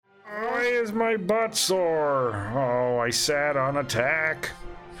is my butt sore? Oh, I sat on attack.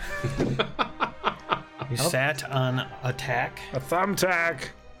 You sat on attack? A thumbtack.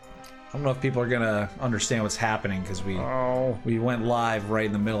 I don't know if people are gonna understand what's happening because we went live right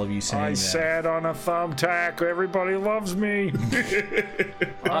in the middle of you saying I that. sat on a thumbtack. Everybody loves me.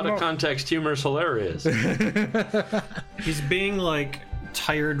 Out of context humor is hilarious. He's being like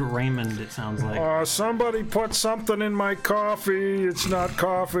tired Raymond, it sounds like. Somebody put something in my coffee. It's not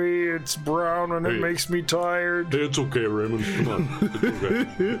coffee. It's brown and it makes me tired. It's okay, Raymond. Come on.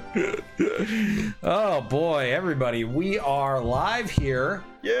 It's okay. Oh boy, everybody, we are live here.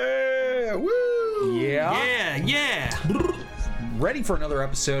 Yeah! Woo! Yeah. Ready for another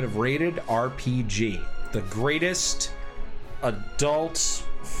episode of Rated RPG, the greatest adult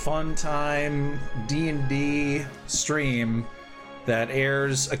fun time D&D stream that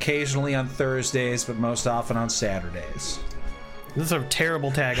airs occasionally on Thursdays, but most often on Saturdays. This is a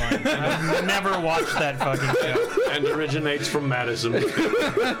terrible tagline. I've never watched that fucking show. And originates from Madison.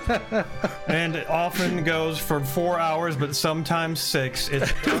 And it often goes for 4 hours, but sometimes 6.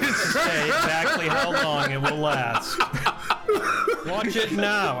 It's tough to say exactly how long it will last. Watch it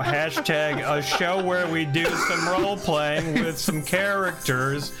now. Hashtag a show where we do some role-playing with some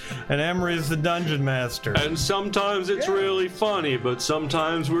characters, and Emery's the dungeon master. And sometimes it's really funny, but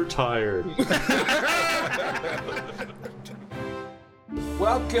sometimes we're tired.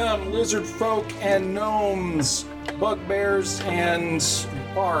 Welcome, lizard folk and gnomes, bugbears and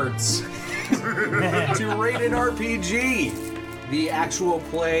bards, to Rated RPG, the actual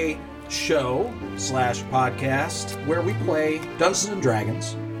play show / podcast where we play Dungeons and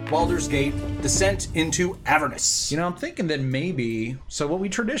Dragons, Baldur's Gate, Descent into Avernus. You know, I'm thinking that maybe, so what we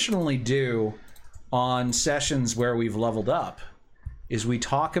traditionally do on sessions where we've leveled up is we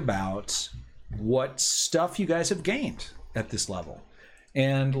talk about what stuff you guys have gained at this level.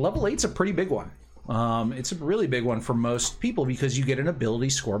 And level 8's a pretty big one. It's a really big one for most people because you get an ability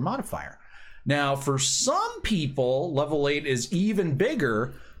score modifier. Now, for some people, level 8 is even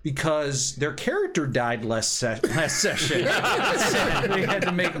bigger because their character died last session. They had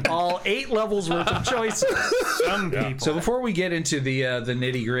to make all 8 levels worth of choices. Some people. So before we get into the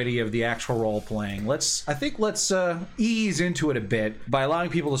nitty gritty of the actual role playing, let's ease into it a bit by allowing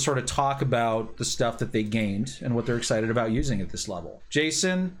people to sort of talk about the stuff that they gained and what they're excited about using at this level.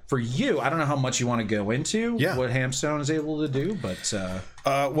 Jason, for you, I don't know how much you want to go into what Hamstone is able to do, but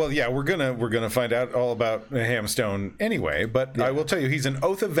we're gonna find out all about Hamstone anyway. But I will tell you, he's an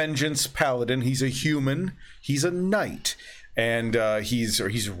Oath of Vengeance paladin. He's a human. He's a knight, and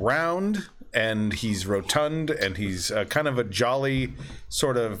he's round and he's rotund and he's kind of a jolly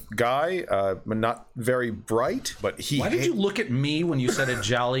sort of guy, but not very bright. But why did you look at me when you said a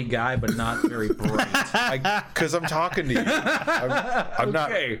jolly guy but not very bright? Because I'm talking to you. I'm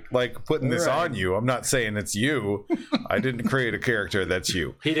not like putting this on you. I'm not saying it's you. I didn't create a character that's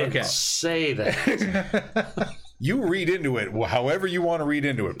you. He didn't say that. You read into it however you want to read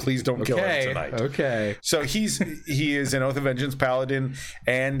into it. Please don't kill him tonight. Okay. So he is an Oath of Vengeance paladin,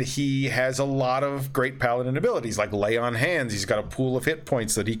 and he has a lot of great paladin abilities, like lay on hands. He's got a pool of hit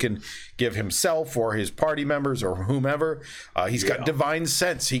points that he can give himself or his party members or whomever. He's got divine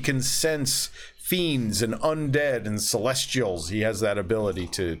sense. He can sense fiends and undead and celestials. He has that ability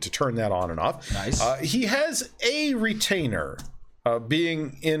to turn that on and off. Nice. He has a retainer.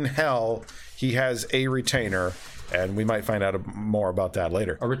 Being in hell, he has a retainer, and we might find out more about that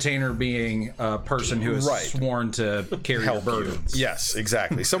later. A retainer being a person who is sworn to carry your burdens. Yes,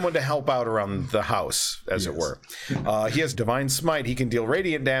 exactly. Someone to help out around the house, as it were. He has Divine Smite. He can deal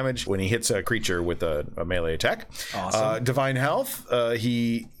radiant damage when he hits a creature with a melee attack. Awesome. Divine Health.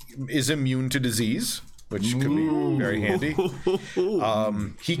 He is immune to disease, which could be very handy.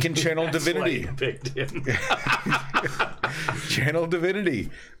 He can channel divinity. Picked him. Channel divinity,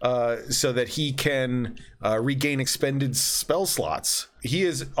 so that he can regain expended spell slots. He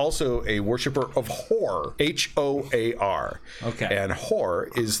is also a worshiper of Hor, Hoar. Okay. And Hor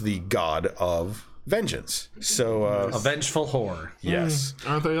is the god of vengeance. So a vengeful whore. Yes.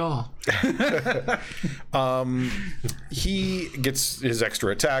 Aren't they all? He gets his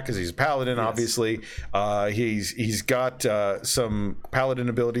extra attack because he's a paladin, obviously. He's got some paladin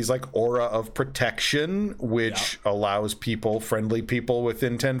abilities like Aura of Protection, which allows friendly people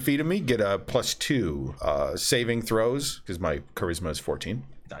within 10 feet of me, get a +2 saving throws, because my charisma is 14.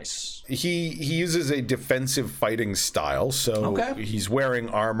 Nice. He uses a defensive fighting style, so he's wearing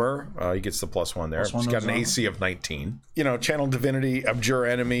armor. He gets the +1 there. He's got an AC of 19. You know, channel divinity, abjure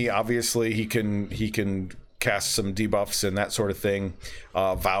enemy. Obviously, he can cast some debuffs and that sort of thing.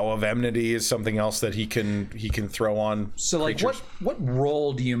 Vow of Enmity is something else that he can throw on. So, like, creatures. what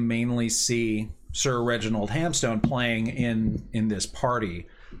role do you mainly see Sir Reginald Hamstone playing in this party,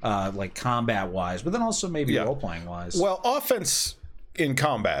 like combat wise, but then also maybe role playing wise? Well, offense in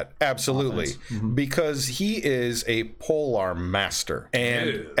combat, absolutely, because he is a polearm master,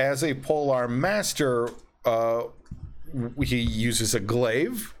 and as a polearm master, he uses a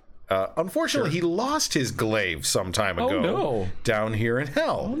glaive. Unfortunately, he lost his glaive some time ago down here in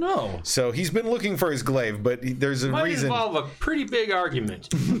hell. Oh, no. So he's been looking for his glaive, but there's a Might reason. involve a pretty big argument.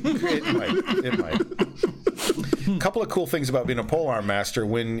 It might. A couple of cool things about being a polearm master.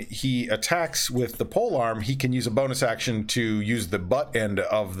 When he attacks with the polearm, he can use a bonus action to use the butt end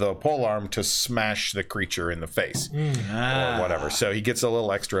of the polearm to smash the creature in the face or whatever. So he gets a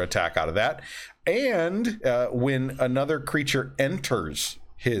little extra attack out of that. And when another creature enters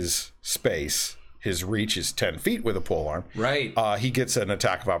his space, his reach is 10 feet with a polearm. Right. He gets an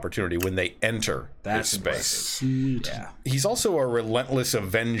attack of opportunity when they enter his space. Yeah. He's also a relentless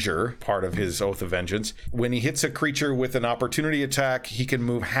avenger, part of his Oath of Vengeance. When he hits a creature with an opportunity attack, he can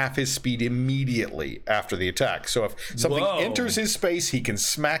move half his speed immediately after the attack. So if something enters his space, he can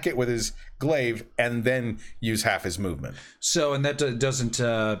smack it with his glaive and then use half his movement. So, and that doesn't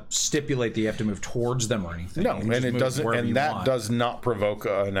stipulate that you have to move towards them or anything. No, You can and just it move doesn't, wherever and you that want. does not provoke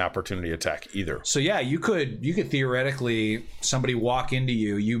an opportunity attack either. So yeah, you could theoretically, somebody walk into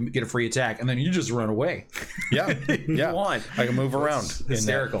you, you get a free attack, and then you just run away. Yeah, yeah. want. I can move around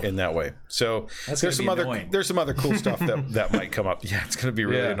hysterical. in that way. So That's there's gonna some be other annoying. there's some other cool stuff that might come up. Yeah, it's going to be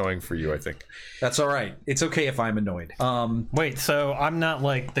really Yeah. annoying for you, I think. That's all right. It's okay if I'm annoyed. Wait, so I'm not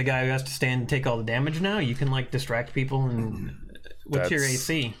like the guy who has to stand and take all the damage now? You can like distract people and what's your That's-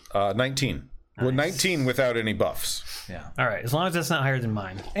 AC? 19. We're 19 without any buffs. Yeah. All right, as long as that's not higher than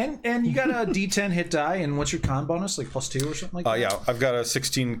mine. And you got a D10 hit die, and what's your con bonus? Like +2 or something like that? Yeah, I've got a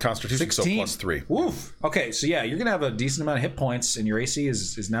 16 Constitution, so +3. Woof. Okay, so yeah, you're gonna have a decent amount of hit points, and your AC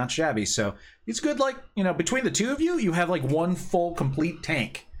is not shabby. So it's good. Like, you know, between the two of you, you have like one full complete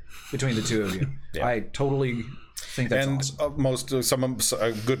tank between the two of you. I totally think that's And awesome.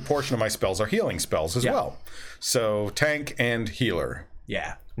 a good portion of my spells are healing spells as well. So tank and healer.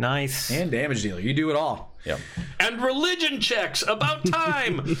 Yeah. Nice. And damage dealer. You do it all. Yeah. And religion checks. About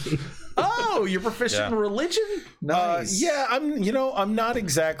time. Oh, you're proficient in religion? Nice. Yeah, I'm not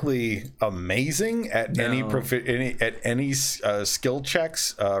exactly amazing at any skill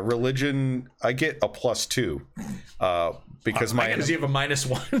checks. Religion, I get a +2 because Because you have a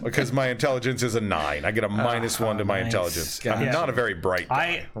 -1. because my intelligence is a 9. I get a -1 to my nice. intelligence. Gotcha. I'm not a very bright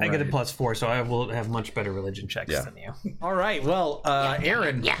guy. I get a +4, so I will have much better religion checks than you. All right. Well,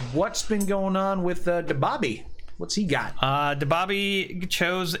 Aaron, what's been going on with Bobby? What's he got? Bobby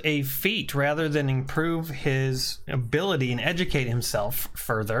chose a feat rather than improve his ability and educate himself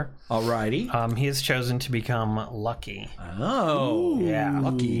further. Alrighty. He has chosen to become lucky. Oh, yeah.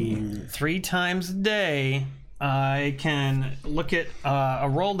 Lucky. 3 times a day, I can look at a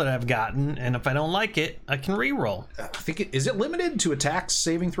roll that I've gotten, and if I don't like it, I can re-roll. I think is it limited to attacks,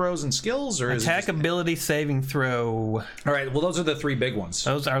 saving throws, and skills, or is Attack, ability, saving throw. All right. Well, those are the 3 big ones.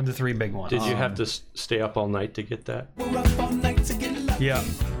 Those are the 3 big ones. Did you have to stay up all night to get that? Yeah.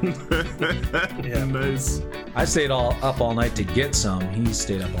 Yeah. Nice. I stayed up all night to get some. He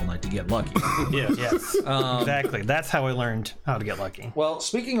stayed up all night to get lucky. Yeah. Yes. Exactly. That's how I learned how to get lucky. Well,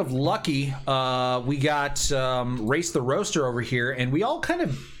 speaking of lucky, we got Race the Roaster over here, and we all kind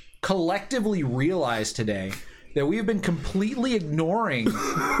of collectively realized today that we have been completely ignoring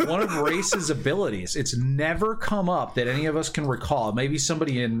one of Race's abilities. It's never come up that any of us can recall. Maybe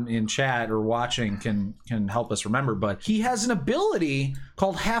somebody in chat or watching can help us remember, but he has an ability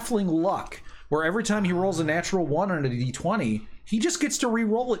called Halfling Luck, where every time he rolls a natural 1 on a d20, he just gets to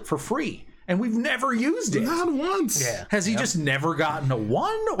re-roll it for free. And we've never used it. Not once. Yeah. Has he just never gotten a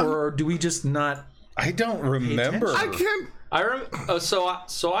 1, or do we just not? I don't remember. I can't.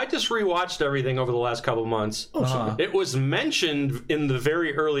 So I just rewatched everything over the last couple months. It was mentioned in the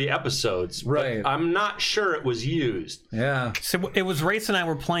very early episodes, but Right. I'm not sure it was used. Yeah. So it was Race and I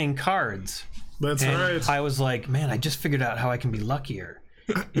were playing cards. That's And right. I was like, man, I just figured out how I can be luckier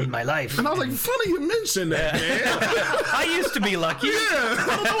in my life. And I was like, funny you mentioned that, man. I used to be lucky. I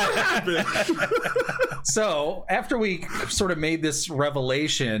don't know what happened. So after we sort of made this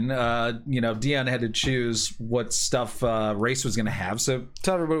revelation, Dion had to choose what stuff Race was going to have. So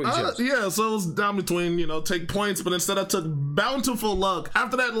tell everybody what you chose. Yeah, so it was down between, take points, but instead I took Bountiful Luck.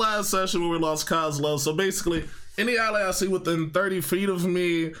 After that last session where we lost Kozlo, so basically, any ally I see within 30 feet of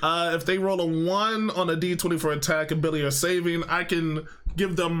me, if they roll a 1 on a d20 for attack, ability, or saving, I can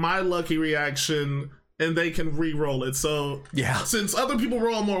give them my lucky reaction and they can re-roll it. So Yeah. since other people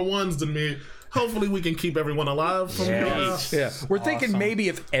roll more ones than me, hopefully we can keep everyone alive from here. Yeah, we're thinking maybe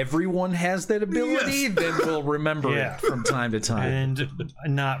if everyone has that ability, Yes. then we'll remember Yeah. it from time to time. And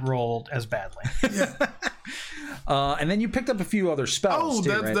not rolled as badly. And then you picked up a few other spells. Oh, too,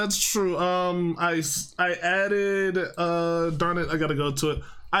 that's right? that's true. I added darn it, I gotta go to it.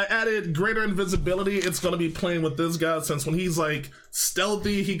 I added greater invisibility. It's gonna be playing with this guy since when he's like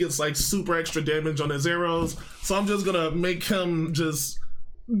stealthy, he gets like super extra damage on his arrows. So I'm just gonna make him just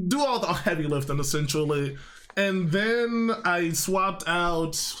do all the heavy lifting essentially. And then I swapped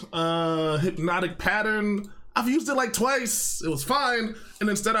out hypnotic pattern. I've used it like twice. It was fine. And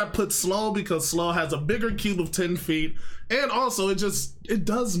instead I put slow because slow has a bigger cube of 10 feet. And also it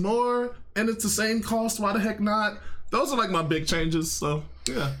does more and it's the same cost. Why the heck not? Those are like my big changes. So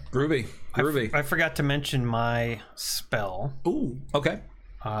yeah. Groovy. I forgot to mention my spell. Ooh. Okay.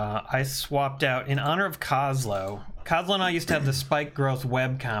 I swapped out in honor of Kozlo. Kozlo and I used to have the spike growth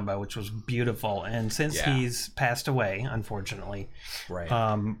web combo, which was beautiful. And since he's passed away, unfortunately, Right.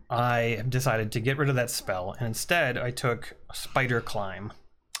 I decided to get rid of that spell. And instead, I took spider climb.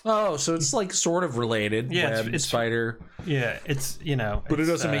 Oh, so it's like sort of related. Yeah, Web, it's- spider. Yeah, it's, you know. But it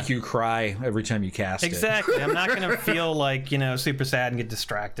it's, doesn't make you cry every time you cast Exactly. I'm not going to feel like, you know, super sad and get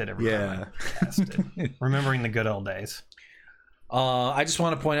distracted every time I cast it. Remembering the good old days. I just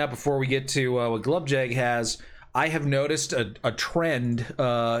want to point out before we get to what Glubjag has, I have noticed a trend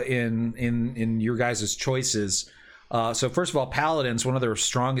in your guys' choices. So first of all, Paladins, one of their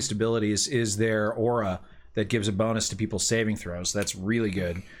strongest abilities is their aura that gives a bonus to people's saving throws. That's really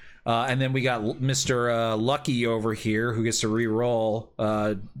good. And then we got Mr. Lucky over here who gets to re-roll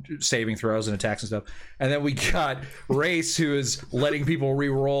saving throws and attacks and stuff. And then we got Race who is letting people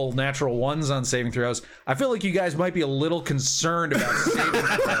re-roll natural ones on saving throws. I feel like you guys might be a little concerned about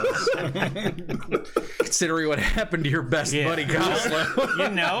saving throws. Considering what happened to your best buddy, Kozlo. You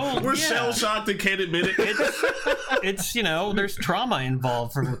know? We're shell-shocked and can't admit it. It's, you know, there's trauma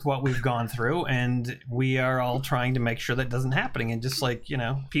involved with what we've gone through, and we are all trying to make sure that doesn't happen, and just like, you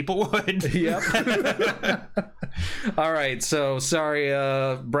know, people would. Yep. All right, so sorry,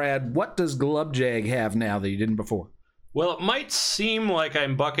 Brad, what does Glubjag have now that you didn't before? Well, it might seem like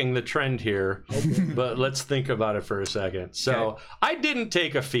I'm bucking the trend here, but let's think about it for a second. So I didn't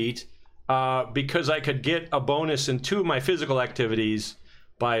take a feat because I could get a bonus in 2 of my physical activities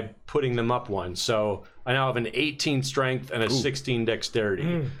by putting them up one. So I now have an 18 strength and a 16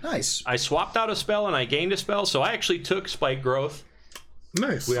 dexterity. Nice. I swapped out a spell and I gained a spell, so I actually took spike growth.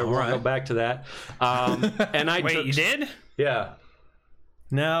 Nice. We won't go back to that. And I Wait, took, you did? Yeah.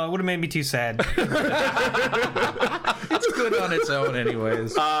 No, it would have made me too sad. It's good on its own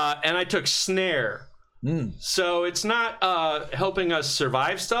anyways. And I took snare. So it's not helping us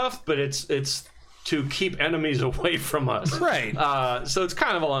survive stuff, but it's to keep enemies away from us. Right. So it's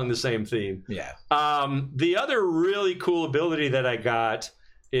kind of along the same theme. Yeah. The other really cool ability that I got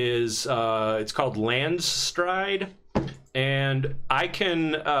is it's called Land Stride, and I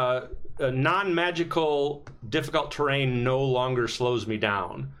can non-magical difficult terrain no longer slows me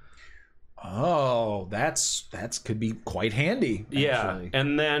down. Oh, that's could be quite handy. Yeah, actually.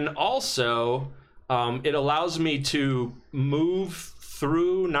 and then also it allows me to move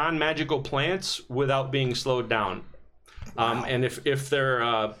through non-magical plants without being slowed down. And if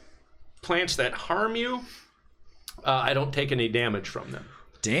they're plants that harm you, I don't take any damage from them.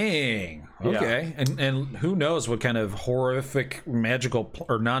 Dang. Okay. And who knows what kind of horrific magical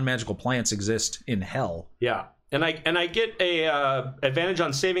or non-magical plants exist in hell? Yeah, and I get a advantage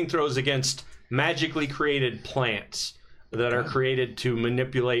on saving throws against magically created plants that are created to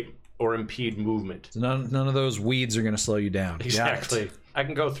manipulate or impede movement. So none of those weeds are going to slow you down. Got it. Exactly. I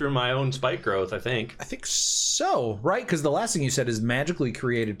can go through my own spike growth, I think. I think so, right? Because the last thing you said is magically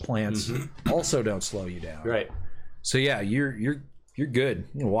created plants also don't slow you down. Right. So yeah, you're good.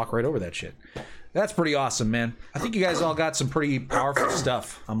 You can walk right over that shit. That's pretty awesome, man. I think you guys all got some pretty powerful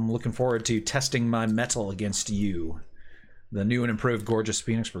stuff. I'm looking forward to testing my metal against you, the new and improved Gorgeous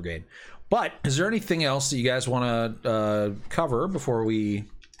Phoenix Brigade. But is there anything else that you guys want to cover before we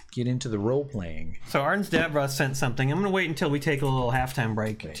get into the role playing? So Arden's Davros sent something. I'm going to wait until we take a little halftime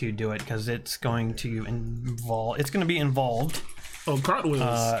break to do it, because it's going to be involved. Oh,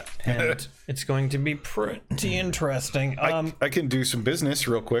 cartwheels. And it's going to be pretty interesting. I can do some business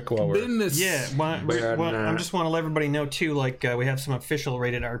real quick while we're. Business. Yeah, I just want to let everybody know too. Like we have some official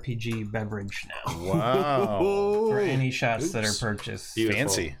rated RPG beverage now Wow. for any shots that are purchased.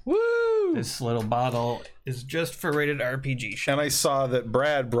 Fancy. This little bottle is just for rated RPG shots. And I saw that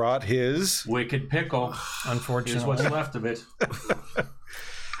Brad brought his. Wicked pickle. Unfortunately, Is what's left of it.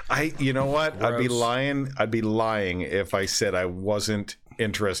 You know what? I'd be Gross. lying. I'd be lying if I said I wasn't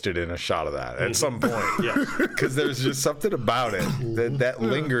interested in a shot of that at some point. Yeah. Because there's just something about it that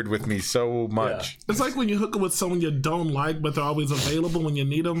lingered with me so much. It's like when you hook up with someone you don't like, but they're always available when you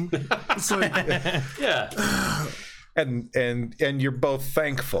need them. It's like, Yeah. And you're both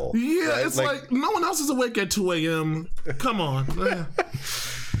thankful. yeah, right? it's like no one else is awake at 2 a.m. Come on.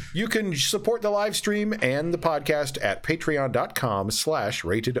 You can support the live stream and the podcast at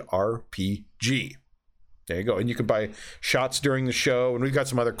patreon.com/ratedrpg. There you go. And you can buy shots during the show. And we've got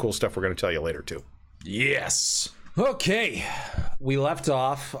some other cool stuff we're going to tell you later, too. Yes. Okay. We left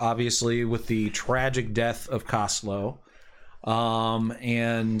off, obviously, with the tragic death of Koslo.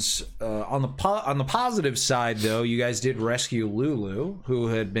 And on the positive side, though, you guys did rescue Lulu, who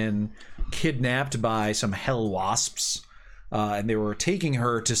had been kidnapped by some hell wasps. And they were taking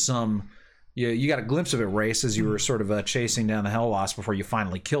her to some... You got a glimpse of it, Race, as you were sort of chasing down the hell wasp before you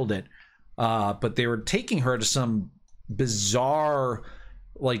finally killed it. But they were taking her to some bizarre,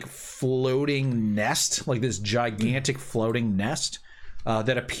 like, floating nest, like this gigantic floating nest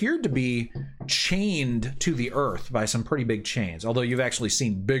that appeared to be chained to the earth by some pretty big chains. Although you've actually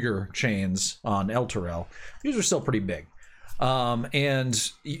seen bigger chains on Elturel, these are still pretty big.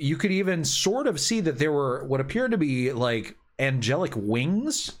 And you could even sort of see that there were what appeared to be like angelic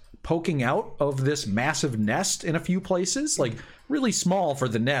wings poking out of this massive nest in a few places, like really small for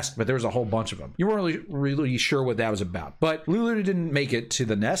the nest, but there was a whole bunch of them. You weren't really sure what that was about. But Lulu didn't make it to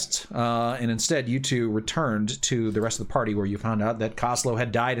the nest, and instead you two returned to the rest of the party, where you found out that Koslo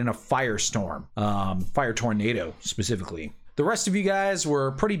had died in a firestorm, fire tornado specifically. The rest of you guys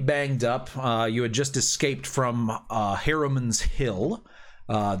were pretty banged up. You had just escaped from Harriman's Hill,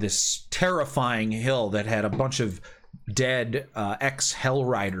 this terrifying hill that had a bunch of dead ex-Hell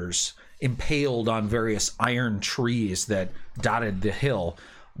Riders impaled on various iron trees that dotted the hill,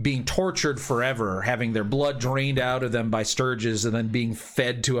 being tortured forever, having their blood drained out of them by sturges, and then being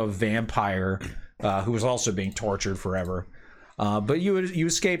fed to a vampire who was also being tortured forever. But you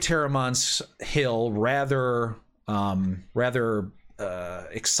escaped Harriman's Hill rather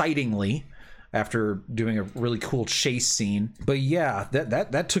excitingly, after doing a really cool chase scene. But yeah,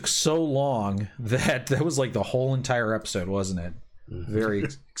 that took so long that was like the whole entire episode, wasn't it? Very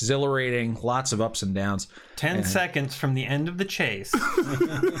exhilarating, lots of ups and downs. 10 seconds from the end of the chase,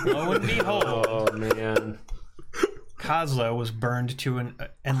 lo and behold, Oh, man. Koslo was burned to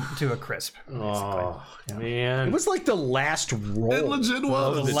a crisp. Oh, It man. was like the last roll. It legit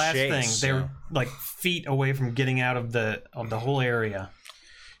was. The last chase, thing, they were like feet away from getting out of the whole area.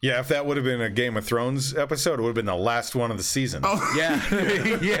 Yeah, if that would have been a Game of Thrones episode, it would have been the last one of the season. Yeah,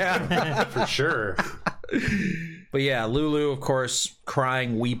 yeah. For sure. But yeah, Lulu, of course,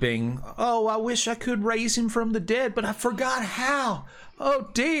 crying, weeping. Oh, I wish I could raise him from the dead, but I forgot how. Oh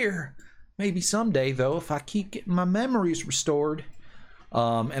dear. Maybe someday, though, if I keep getting my memories restored.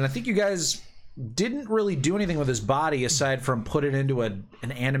 And I think you guys didn't really do anything with his body aside from put it into an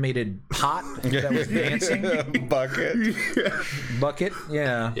animated pot that was dancing. Bucket. Bucket,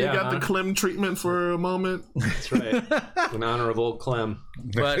 yeah. You got the Clem treatment for a moment. That's right. In honor of old Clem.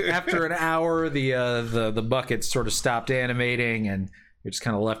 But after an hour, the bucket sort of stopped animating, and you're just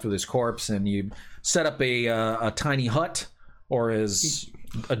kind of left with his corpse. And you set up a tiny hut, or as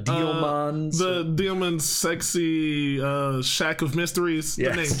a Dealman's. The Dealman's sexy shack of mysteries.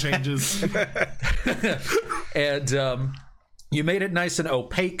 Yes. The name changes. And you made it nice and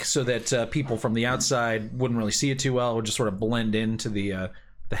opaque so that people from the outside wouldn't really see it too well. It would just sort of blend into the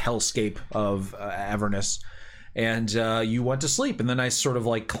hellscape of Avernus. And you went to sleep in the nice sort of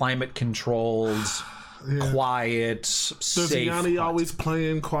like climate-controlled, quiet, There's safe Yanni hut. always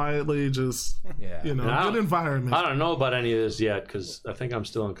playing quietly, just, Yeah. you know, Now- good environment. I don't know about any of this yet because I think I'm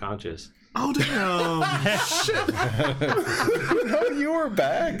still unconscious. Oh, damn. No, you were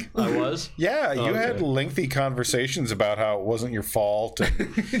back. I was? Yeah, you Okay. had lengthy conversations about how it wasn't your fault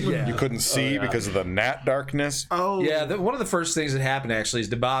and you couldn't see because of the gnat darkness. Oh, Yeah, one of the first things that happened actually is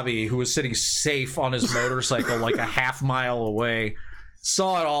DeBobby, who was sitting safe on his motorcycle like a half mile away,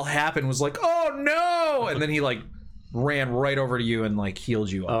 saw it all happen, was like, "Oh no!" And then he like ran right over to you and like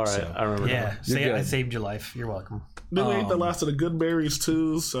healed you up. All right. So. I remember Yeah, that. I good. saved your life. You're welcome. Then we ate the last of the good berries,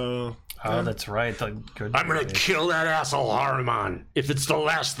 too, so... Oh, that's right. The good. I'm going to kill that asshole Haruman if it's the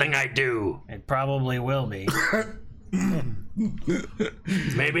last thing I do. It probably will be.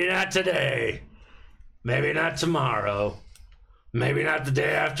 Maybe not today. Maybe not tomorrow. Maybe not the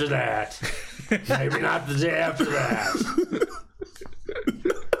day after that. Maybe not the day after that.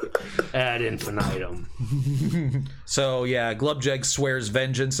 ad infinitum. So yeah, Glubjeg swears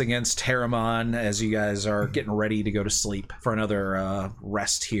vengeance against Harriman as you guys are getting ready to go to sleep for another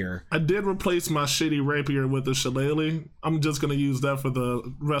rest here. I did replace my shitty rapier with a shillelagh. I'm just gonna use that for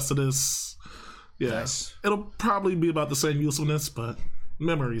the rest of this. Yeah, Nice. It'll probably be about the same usefulness, but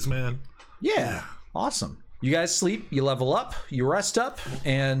memories, man. Yeah, awesome. You guys sleep, you level up, you rest up,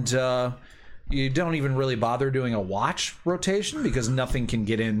 and you don't even really bother doing a watch rotation because nothing can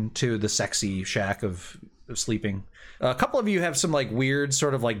get into the sexy shack of sleeping. A couple of you have some like weird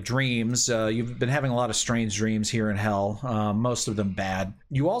sort of like dreams. You've been having a lot of strange dreams here in hell, most of them bad.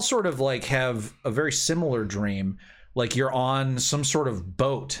 You all sort of like have a very similar dream. Like you're on some sort of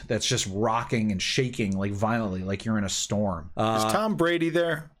boat that's just rocking and shaking like violently, like you're in a storm. Is Tom Brady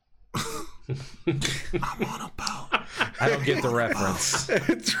there? I'm on a boat. I don't get the reference.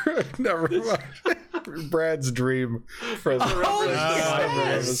 It's never mind. Brad's dream for the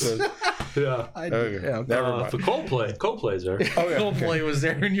episode. Yeah. Okay, yeah, never mind. For Coldplay's there. Oh, yeah, Coldplay was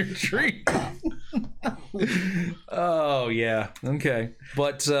there in your dream. Oh yeah, okay.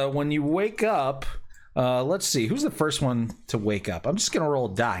 But when you wake up, let's see, who's the first one to wake up? I'm just gonna roll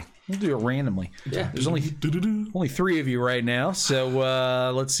a die. We'll do it randomly. Yeah. There's only 3 of you right now, so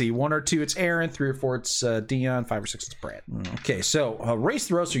let's see. 1 or 2, it's Aaron. 3 or 4, it's Dion. 5 or 6, it's Brad. Okay, so Race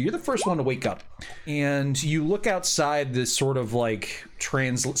the Roaster, you're the first one to wake up, and you look outside this sort of like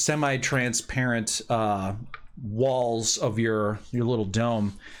semi-transparent walls of your little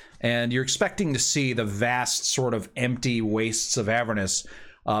dome, and you're expecting to see the vast sort of empty wastes of Avernus,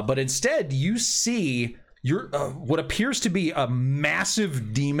 but instead you see what appears to be a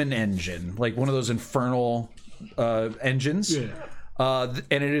massive demon engine, like one of those infernal engines, and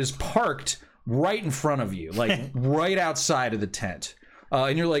it is parked right in front of you, like right outside of the tent,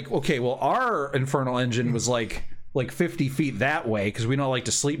 and you're like, okay, well, our infernal engine was like 50 feet that way because we don't like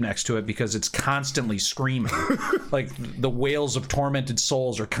to sleep next to it because it's constantly screaming. Like the wails of tormented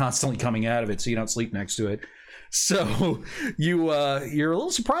souls are constantly coming out of it, so you don't sleep next to it. So you're a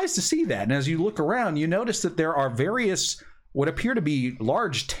little surprised to see that, and as you look around, you notice that there are various what appear to be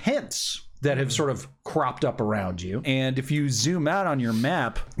large tents that have sort of cropped up around you. And if you zoom out on your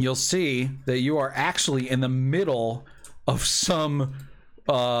map, you'll see that you are actually in the middle of some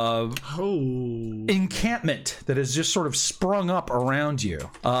encampment that has just sort of sprung up around you.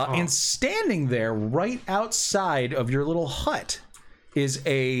 And standing there right outside of your little hut is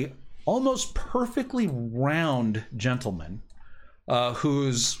a almost perfectly round gentleman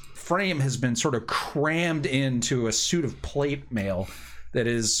whose frame has been sort of crammed into a suit of plate mail that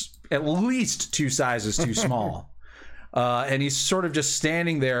is at least 2 sizes too small. And he's sort of just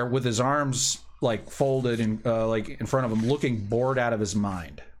standing there with his arms like folded and like in front of him, looking bored out of his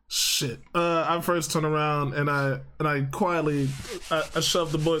mind. Shit. I first turn around and I quietly I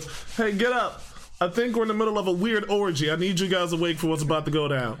shove the boys. Hey, get up. I think we're in the middle of a weird orgy. I need you guys awake for what's about to go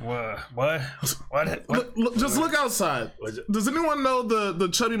down. What? Look, just look outside. Does anyone know the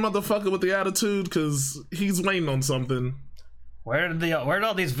chubby motherfucker with the attitude? Because he's waiting on something. Where did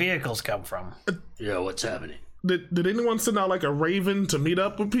all these vehicles come from? Yeah, what's happening? Did anyone send out like a raven to meet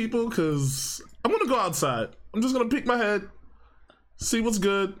up with people? Because I'm gonna go outside. I'm just gonna peek my head, see what's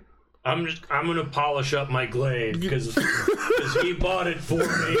good. I'm gonna polish up my glade because he bought it for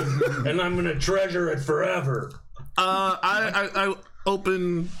me, and I'm gonna treasure it forever. I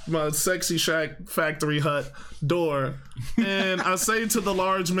open my sexy shack factory hut door, and I say to the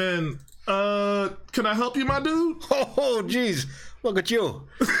large man, "Can I help you, my dude?" Oh, geez, look at you.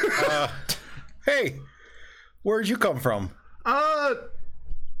 Hey, where'd you come from?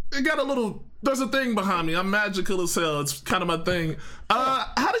 It got a little. There's a thing behind me. I'm magical as hell. It's kind of my thing.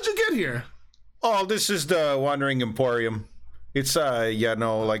 How did you get here? Oh, this is the Wandering Emporium. It's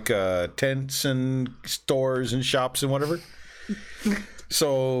like tents and stores and shops and whatever.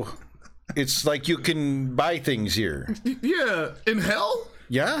 So it's like you can buy things here. Yeah, in hell?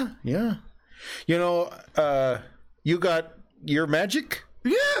 Yeah. You know, you got your magic?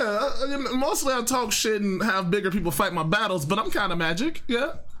 Yeah, mostly I talk shit and have bigger people fight my battles, but I'm kind of magic,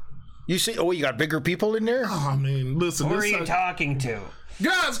 yeah. You see, you got bigger people in there? Oh, I mean, listen. Who are you talking to?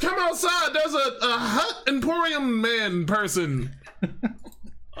 Guys, come outside. There's a hut emporium man person.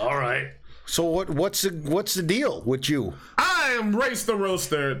 All right. So what's the deal with you? I am Race the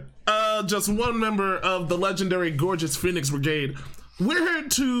Roaster, just one member of the legendary Gorgeous Phoenix Brigade. We're here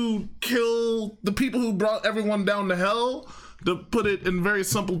to kill the people who brought everyone down to hell, to put it in very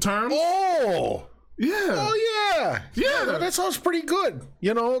simple terms. Oh! Yeah. Oh yeah, Yeah. That sounds pretty good.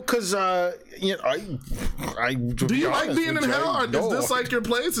 You know, because you know, I. Do you like being in hell? Or is this like your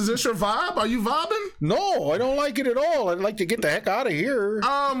place? Is this your vibe? Are you vibing? No, I don't like it at all. I'd like to get the heck out of here.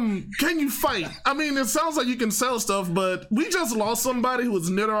 Can you fight? I mean, it sounds like you can sell stuff, but we just lost somebody who was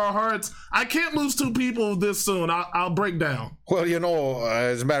near to our hearts. I can't lose 2 people this soon. I'll break down. Well, you know,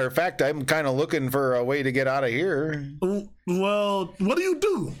 as a matter of fact, I'm kind of looking for a way to get out of here. Well, what do you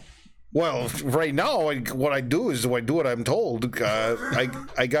do? Well, right now, what I do is I do what I'm told.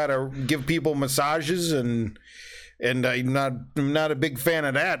 I gotta give people massages, and I'm not a big fan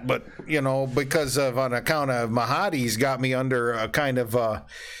of that. But you know, because of on account of Mahadi's got me under a kind of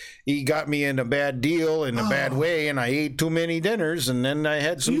he got me in a bad deal in a bad way, and I ate too many dinners, and then I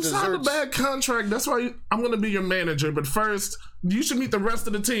had some desserts. You signed a bad contract. That's why I'm gonna be your manager. But first, you should meet the rest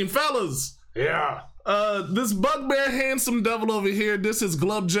of the team, fellas. Yeah. This bugbear handsome devil over here, this is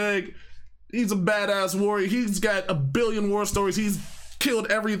Glubjag. He's a badass warrior. He's got a billion war stories. He's killed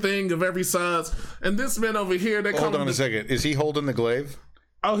everything of every size. And this man over here, they call him... Hold on a second. Is he holding the glaive?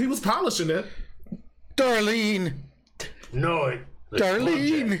 Oh, he was polishing it. Darlene! No,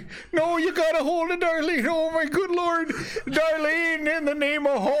 Darlene! No, you gotta hold it, Darlene. Oh, my good Lord. Darlene, in the name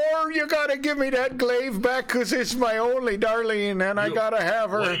of whore, you gotta give me that glaive back, because it's my only Darlene, and I gotta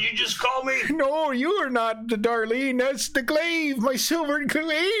have her. What did you just call me? No, you are not the Darlene. That's the glaive. My silver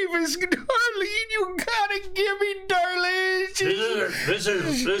glaive is Darlene. You gotta give me Darlene.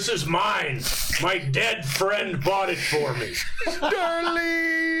 This is mine. My dead friend bought it for me.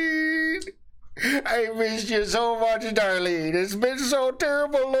 Darlene. I missed you so much, Darlene. It's been so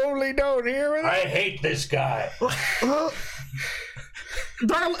terrible lonely down here. I hate this guy.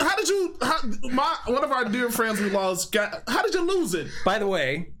 Darlene, how did you... one of our dear friends we lost, how did you lose it? By the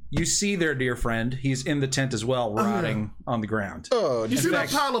way, you see their dear friend. He's in the tent as well, rotting on the ground. Oh, you see that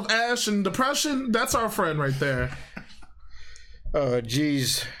pile of ash and depression? That's our friend right there. Oh,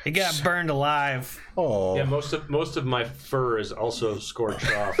 jeez. He got burned alive. Oh. Yeah, most of my fur is also scorched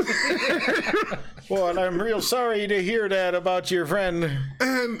off. Well, I'm real sorry to hear that about your friend.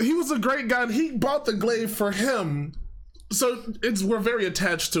 And he was a great guy, and he bought the glaive for him. So we're very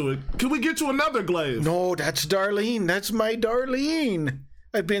attached to it. Can we get you another glaive? No, that's Darlene. That's my Darlene.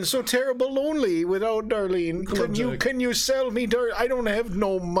 I've been so terrible lonely without Darlene. Can you sell me Darlene? I don't have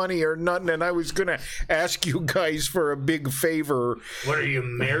no money or nothing, and I was gonna ask you guys for a big favor. What, are you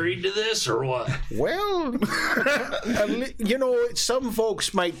married to this or what? Well, you know, some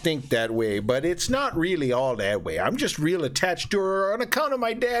folks might think that way, but it's not really all that way. I'm just real attached to her on account of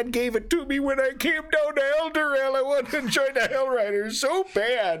my dad gave it to me when I came down to Elderell. I wanted to join the Hell Riders so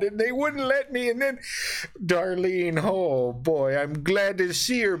bad, and they wouldn't let me. And then Darlene, oh boy, I'm glad to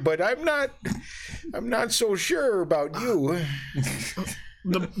see her, but I'm not so sure about you.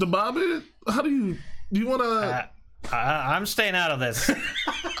 The Bobby, how do you want to... I'm staying out of this.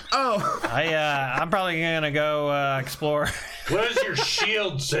 Oh. I'm probably gonna go explore. What does your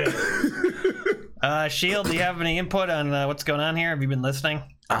shield say? Shield, do you have any input on what's going on here? Have you been listening?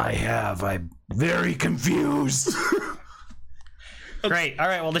 I have. I'm very confused. Great. All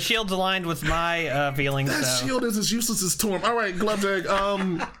right. Well, the shield's aligned with my feelings. That shield is as useless as Torm. All right, Glubjag.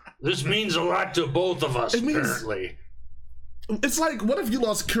 This means a lot to both of us, apparently. It's like, what if you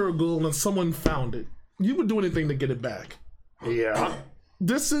lost Kuragul and someone found it? You would do anything to get it back. Yeah.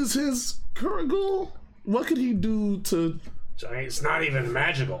 This is his Kuragul? What could he do to... It's not even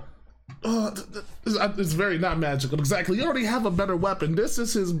magical. It's very not magical. Exactly. You already have a better weapon. This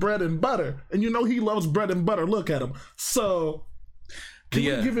is his bread and butter. And you know he loves bread and butter. Look at him. So... Can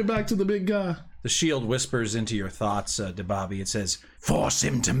you give it back to the big guy? The shield whispers into your thoughts, Debabi. It says, force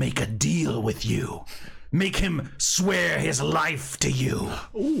him to make a deal with you. Make him swear his life to you.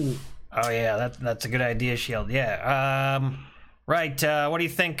 Ooh. Oh yeah, that's a good idea, Shield. Yeah. Right. What do you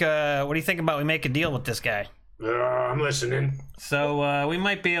think? What do you think about we make a deal with this guy? I'm listening. So we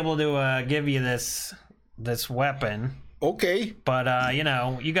might be able to give you this weapon. Okay. But, you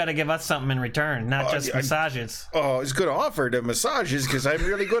know, you got to give us something in return, not just massages. Oh, it's good offer to massages because I'm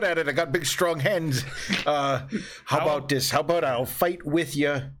really good at it. I got big, strong hands. How about this? How about I'll fight with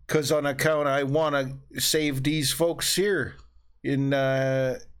you because on account I want to save these folks here from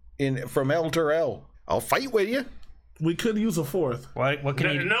Elderell. I'll fight with you. We could use a fourth. What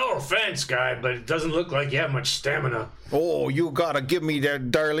can you... No offense, guy, but it doesn't look like you have much stamina. Oh, you got to give me that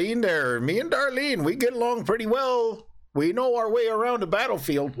Darlene there. Me and Darlene, we get along pretty well. We know our way around the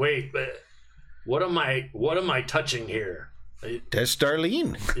battlefield. Wait, but what am I touching here? That's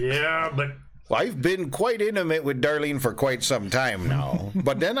Darlene. Yeah, but I've been quite intimate with Darlene for quite some time now.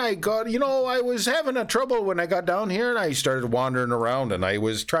 But then I got, I was having a trouble when I got down here, and I started wandering around, and I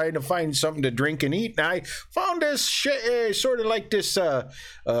was trying to find something to drink and eat, and I found this sort of like this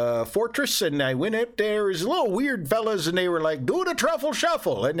fortress, and I went up there. There's little weird fellas, and they were like, do the truffle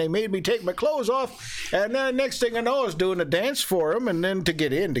shuffle, and they made me take my clothes off, and then next thing I know, I was doing a dance for them, and then to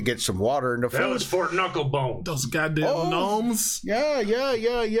get some water and the food. That was Fort Knucklebone. Those goddamn gnomes. Yeah.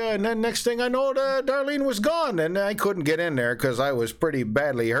 And then next thing I know, Darlene was gone, and I couldn't get in there because I was pretty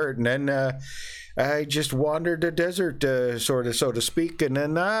badly hurt. And then I just wandered the desert, sort of, so to speak, and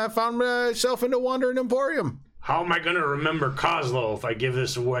then I found myself in the Wandering Emporium. How am I going to remember Kozlo if I give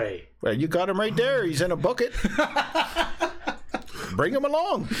this away? Well, you got him right there. He's in a bucket. Bring him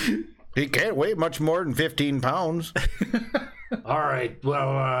along. He can't weigh much more than 15 pounds. All right.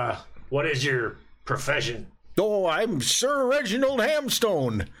 Well, what is your profession? Oh, I'm Sir Reginald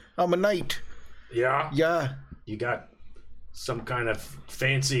Hamstone. I'm a knight. Yeah? Yeah. You got some kind of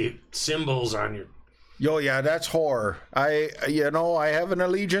fancy symbols on your... Oh, yeah, that's Whore. I have an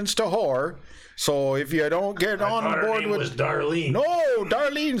allegiance to Whore. So if you don't get on her board name with... was Darlene. No,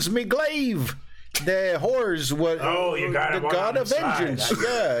 Darlene's me glaive. The Whore's what... Oh, you got the him god on of the side. vengeance.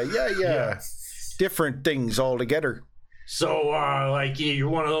 Yeah. Different things altogether. So, like, you're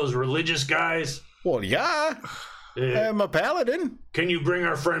one of those religious guys? Well, yeah. I'm a paladin. Can you bring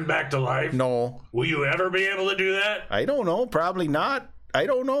our friend back to life? No. Will you ever be able to do that? I don't know. Probably not. I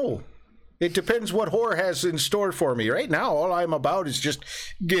don't know. It depends what Whore has in store for me. Right now, all I'm about is just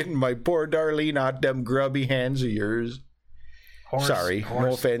getting my poor Darlene out them grubby hands of yours. Sorry,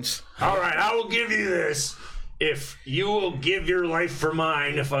 no offense. All right, I will give you this. If you will give your life for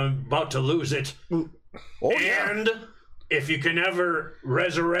mine if I'm about to lose it. Oh, yeah. And if you can ever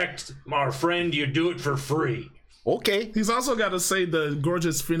resurrect our friend, you do it for free. Okay. He's also got to say the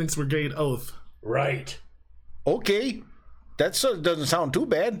Gorgeous Phoenix Brigade oath. Right. Okay. That doesn't sound too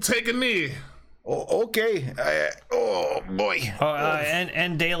bad. Take a knee. Oh, okay. Oh, boy.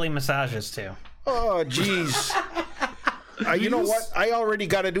 And daily massages, too. Oh, jeez. You know what? I already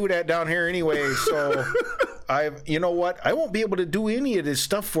got to do that down here anyway, so... you know what? I won't be able to do any of this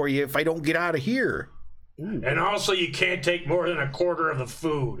stuff for you if I don't get out of here. And also, you can't take more than a quarter of the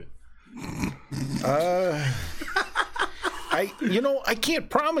food. I can't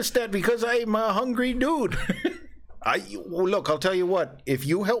promise that because I'm a hungry dude. Look, I'll tell you what. If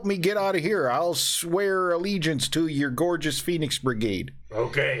you help me get out of here, I'll swear allegiance to your Gorgeous Phoenix Brigade.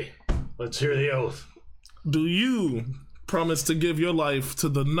 Okay, let's hear the oath. Do you promise to give your life to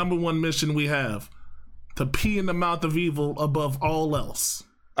the #1 mission we have? To pee in the mouth of evil above all else?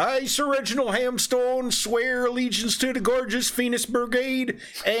 I, Sir Reginald Hamstone, swear allegiance to the Gorgeous Phoenix Brigade,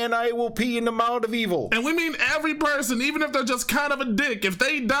 and I will pee in the mouth of evil. And we mean every person, even if they're just kind of a dick. If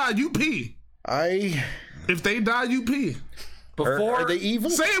they die, you pee. If they die, you pee. Are they evil?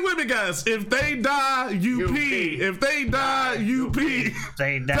 Say it with me, guys. If they die, you pee. If they die, you pee. If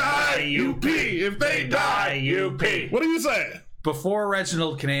they die, you pee. If they die, you pee. What do you say? Before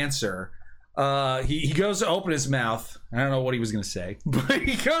Reginald can answer, he goes to open his mouth. I don't know what he was going to say, but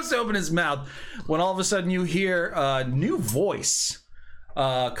he goes to open his mouth when all of a sudden you hear a new voice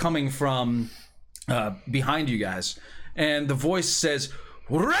coming from behind you guys. And the voice says,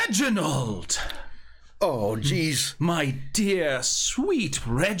 Reginald! Oh, jeez. My dear, sweet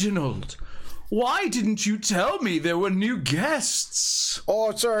Reginald. Why didn't you tell me there were new guests?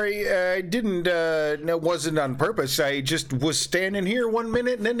 Oh, sorry, I didn't, it wasn't on purpose. I just was standing here 1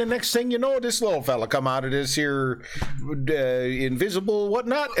 minute, and then the next thing you know, this little fella come out of this here invisible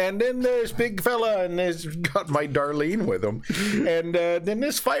whatnot, and then this big fella, and he's got my Darlene with him, and then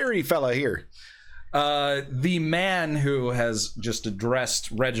this fiery fella here. The man who has just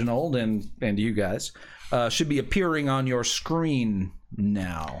addressed Reginald and you guys should be appearing on your screen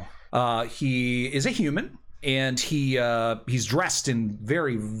now. He is a human, and he's dressed in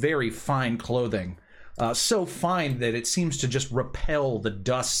very, very fine clothing. So fine that it seems to just repel the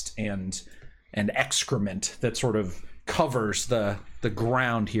dust and excrement that sort of covers the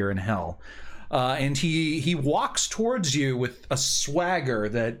ground here in hell. And he walks towards you with a swagger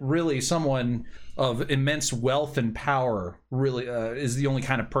that really someone of immense wealth and power really is the only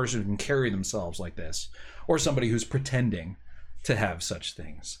kind of person who can carry themselves like this, or somebody who's pretending to have such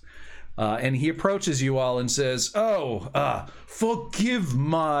things. And he approaches you all and says, forgive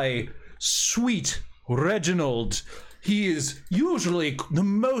my sweet Reginald. He is usually the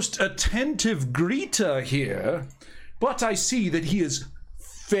most attentive greeter here, but I see that he has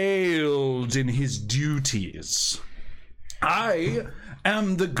failed in his duties. I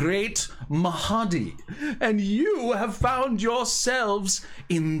am the great Mahadi, and you have found yourselves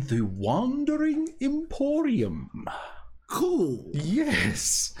in the Wandering Emporium. Cool.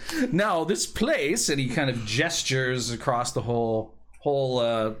 Yes. Now, this place, and he kind of gestures across the whole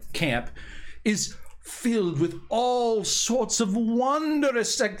camp, is filled with all sorts of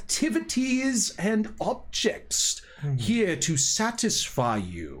wondrous activities and objects here to satisfy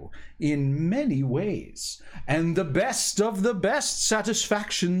you in many ways. And the best of the best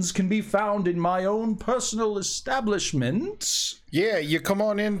satisfactions can be found in my own personal establishment. Yeah, you come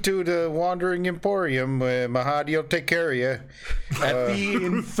on into the Wandering Emporium. Mahadi will take care of you. At the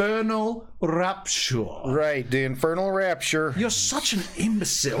Infernal Rapture. Right, the Infernal Rapture. You're such an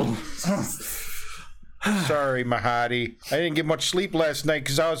imbecile. Sorry, Mahadi. I didn't get much sleep last night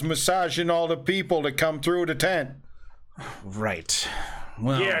because I was massaging all the people that come through the tent. Right.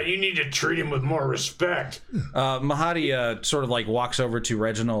 Well, Yeah, you need to treat him with more respect. Mahadi sort of like walks over to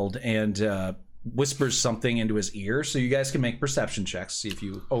Reginald and whispers something into his ear, so you guys can make perception checks, see if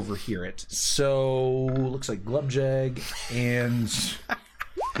you overhear it. So looks like Glubjag and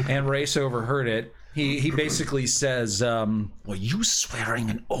Race overheard it. He basically says, were you swearing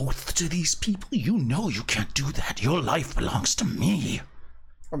an oath to these people? You know you can't do that. Your life belongs to me.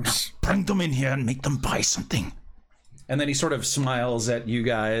 Bring them in here and make them buy something. and then he sort of smiles at you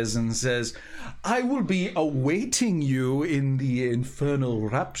guys and says, I will be awaiting you in the Infernal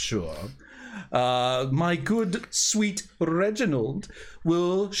Rapture. My good, sweet Reginald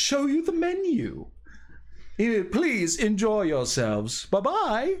will show you the menu. Please enjoy yourselves.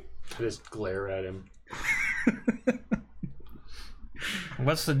 Bye-bye. Just glare at him.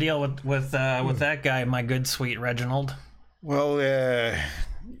 What's the deal with that guy, my good, sweet Reginald? Well,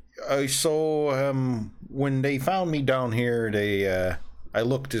 when they found me down here, I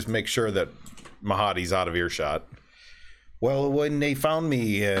looked to make sure that Mahadi's out of earshot. Well, when they found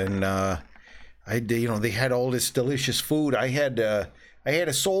me and they had all this delicious food, I had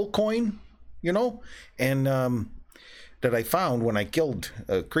a soul coin, and that I found when I killed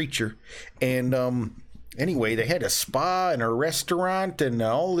a creature, and anyway, they had a spa and a restaurant and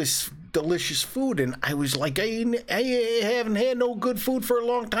all this delicious food, and I was like, I haven't had no good food for a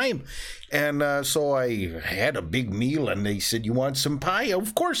long time, and so I had a big meal, and they said, you want some pie?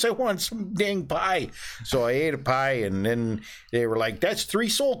 Of course I want some dang pie. So I ate a pie, and then they were like, that's 3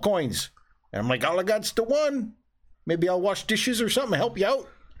 soul coins. And I'm like, all I got's the 1. Maybe I'll wash dishes or something, help you out.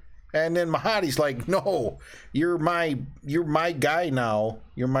 And then Mahadi's like, no, you're my guy now.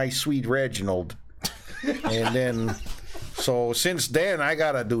 You're my sweet Reginald. And then, so since then, I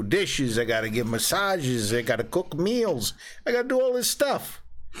gotta do dishes, I gotta give massages, I gotta cook meals, I gotta do all this stuff.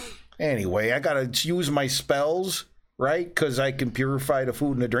 Anyway, I gotta use my spells, right? Because I can purify the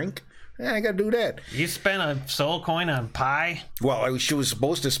food and the drink. And I gotta do that. You spent a soul coin on pie? Well, she was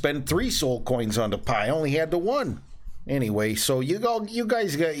supposed to spend 3 soul coins on the pie. I only had the 1. Anyway, so you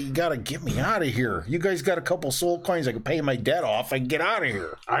guys gotta get me out of here. You guys got a couple soul coins, I can pay my debt off, I can get out of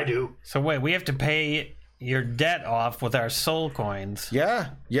here. I do. So wait, we have to pay your debt off with our soul coins. Yeah,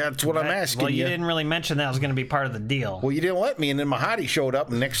 that's what I'm asking. Well, you didn't really mention that was going to be part of the deal. Well, you didn't let me, and then Mahadi showed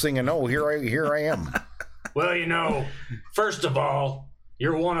up, and next thing I know, here I am. Well, first of all,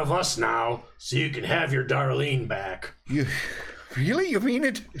 you're one of us now, so you can have your Darlene back. You really? You mean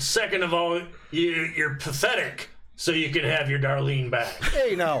it? Second of all, you're pathetic, so you can have your Darlene back.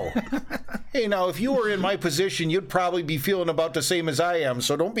 Hey, now, if you were in my position, you'd probably be feeling about the same as I am,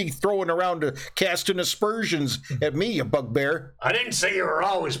 so don't be throwing around casting aspersions at me, you bugbear. I didn't say you were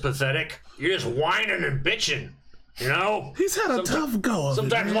always pathetic. You're just whining and bitching, He's had a tough go of it.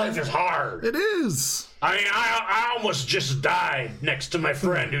 Sometimes life is hard. It is. I mean, I almost just died next to my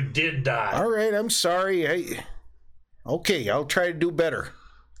friend who did die. All right, I'm sorry. Okay, I'll try to do better.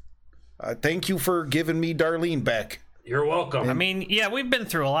 Thank you for giving me Darlene back. You're welcome. I mean, yeah, we've been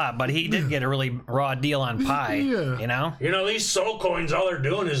through a lot, but he did get a really raw deal on pie, Yeah. These soul coins, all they're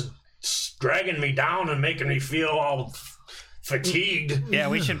doing is dragging me down and making me feel all fatigued. Yeah,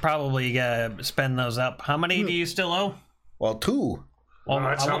 we should probably spend those up. How many do you still owe? Well, 2. Well,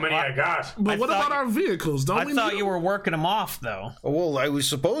 that's how many I got. But what thought about our vehicles? Don't I we thought need you were working them off, though. Well, I was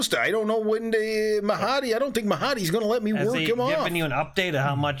supposed to. I don't know when Mahadi. I don't think Mahadi's going to let me Has work he him off. given you an update of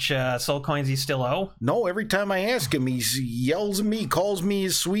how much soul coins you still owe? No, every time I ask him, he yells at me, calls me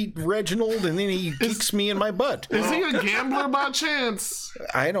his sweet Reginald, and then he kicks me in my butt. Is he a gambler by chance?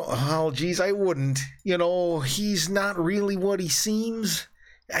 I don't. Oh, geez, I wouldn't. He's not really what he seems.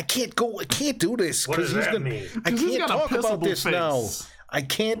 I can't do this. What does that mean? I He's can't got a talk about pissable this face. now. I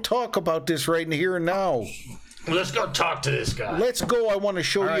can't talk about this right here and now. Let's go talk to this guy. Let's go. I want to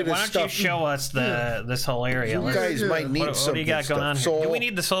show All you right, this why don't stuff. you show us this whole area? You guys might need What some do you got going on here? So, Do we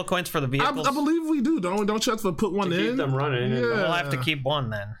need the soul coins for the I vehicles? believe we do, don't we? Don't you have to put one Keep in? them running. And We'll have to keep one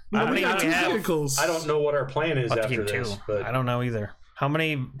then. How we many got do two we have? vehicles. I don't know what our plan is I'll have to after keep this, two. but I don't know either. How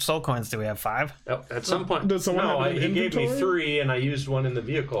many soul coins do we have? 5? at some point, Does someone no, have an he gave me inventory? 3, and I used one in the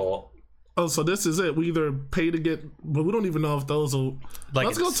vehicle. Oh, so this is it. We either pay to get, but we don't even know if those will.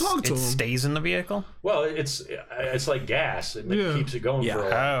 Let's go talk to It them. stays in the vehicle? Well, it's like gas. It Yeah. keeps it going Yeah. for a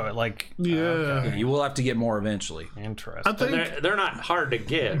while. Oh, like Yeah. You will have to get more eventually. interesting. I think They're not hard to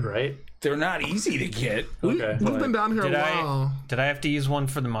get, right? They're not easy to get. Okay. we've been down here a Did while. I have to use one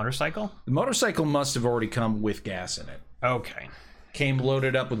for the motorcycle? The motorcycle must have already come with gas in it. Okay. Came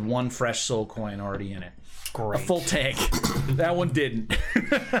loaded up with one fresh soul coin already in it. Great. A full tank. That one didn't.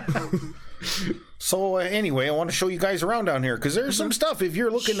 So anyway, I want to show you guys around down here because there's some stuff. If you're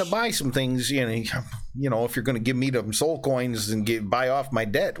looking to buy some things, you know, if you're going to give me them soul coins and buy off my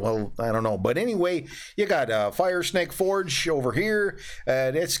debt, well, I don't know. But anyway, you got Fire Snake Forge over here.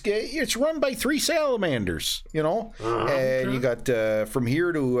 It's run by 3 salamanders, you know. And you got from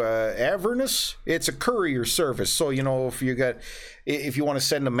here to Avernus. It's a courier service. So you know, if you want to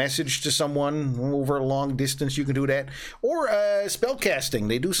send a message to someone over a long distance, you can do that. Or spell casting.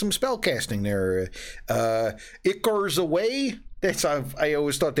 They do some spell casting there. Icar's Away. I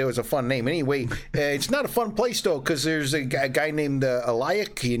always thought that was a fun name. Anyway, it's not a fun place, though, because there's a guy named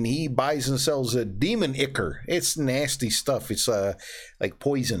Eliak, and he buys and sells a demon ichor. It's nasty stuff. It's like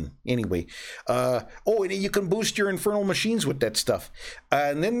poison. Anyway. And you can boost your infernal machines with that stuff.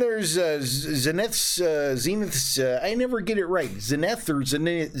 And then there's Zenith's, I never get it right. Zenith or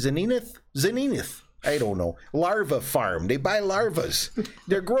Zenith. I don't know. Larva farm. They buy larvas.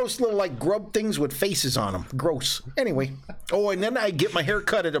 They're gross little like grub things with faces on them. Gross. Anyway. Oh, and then I get my hair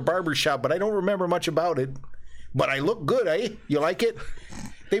cut at a barber shop, but I don't remember much about it. But I look good, eh? You like it?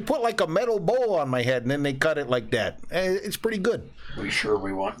 They put like a metal bowl on my head and then they cut it like that. It's pretty good.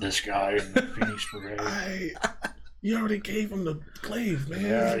 We want this guy in the Phoenix Brigade. You already gave him the glaive, man.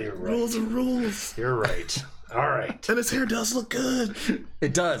 Yeah, you're right. Rules are rules. You're right. All right. And his hair does look good.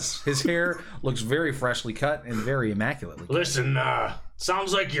 It does. His hair looks very freshly cut and very immaculately cut. Listen,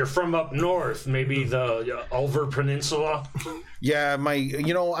 sounds like you're from up north, maybe the Ulver Peninsula. Yeah,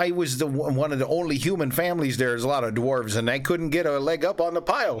 I was one of the only human families there. There's a lot of dwarves, and I couldn't get a leg up on the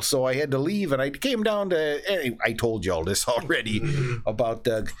pile, so I had to leave, and I came down to... I told you all this already about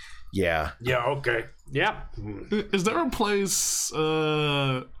Doug. Yeah. Yeah, okay. Yeah. Is there a place...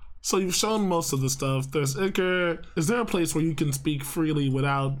 So you've shown most of the stuff. There's Iker. Is there a place where you can speak freely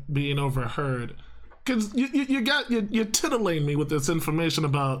without being overheard? Because you're titillating me with this information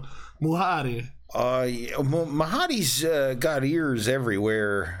about Muhadi. Mahadi's got ears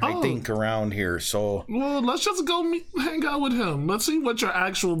everywhere, I think, around here. So, well, let's just go hang out with him. Let's see what your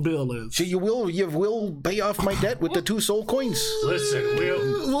actual bill is. So you will pay off my debt with the 2 soul coins. Listen,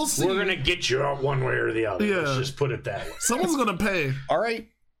 we'll see. We're gonna get you out one way or the other. Yeah. Let's just put it that way. Someone's gonna pay. All right,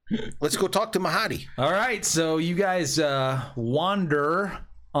 let's go talk to Mahadi. All right, so you guys wander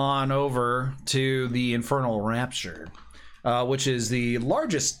on over to the Infernal Rapture, which is the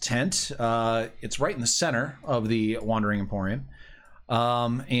largest tent. It's right in the center of the Wandering Emporium.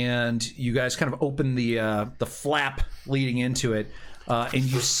 And you guys kind of open the flap leading into it, and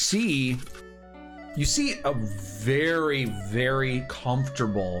you see a very, very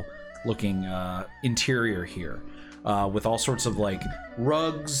comfortable looking interior here, with all sorts of like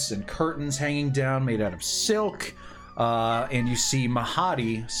rugs and curtains hanging down made out of silk. And you see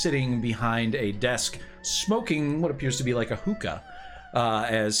Mahadi sitting behind a desk smoking what appears to be like a hookah,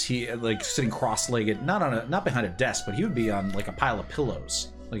 as he like sitting cross-legged, not behind a desk, but he would be on like a pile of pillows,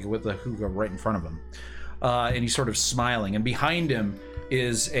 like with the hookah right in front of him. And he's sort of smiling, and behind him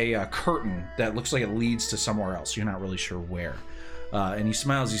is a curtain that looks like it leads to somewhere else. You're not really sure where. And he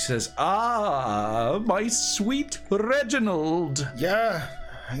smiles. He says, "Ah, my sweet Reginald." Yeah.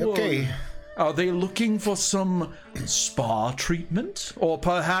 Okay. Are they looking for some spa treatment? Or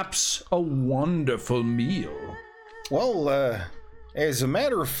perhaps a wonderful meal? Well, as a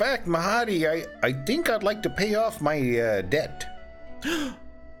matter of fact, Mahadi, I think I'd like to pay off my debt.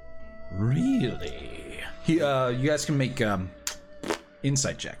 Really? You guys can make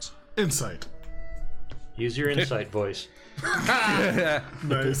insight checks. Insight. Use your insight voice.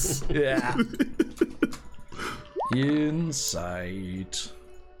 Nice. Yeah. Insight.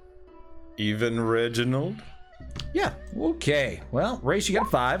 Even Reginald? Yeah. Okay. Well, Race, you got a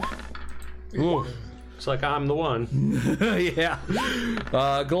 5. Ooh. It's like I'm the one. Yeah.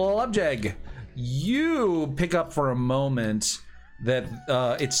 Glubjag, you pick up for a moment that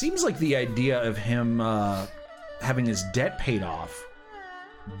it seems like the idea of him having his debt paid off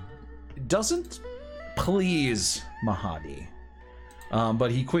doesn't please Mahadi.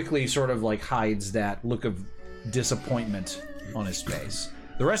 But he quickly sort of like hides that look of disappointment on his face.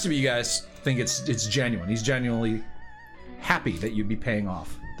 The rest of you guys think it's genuine. He's genuinely happy that you'd be paying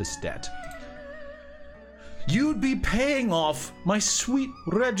off this debt. You'd be paying off my sweet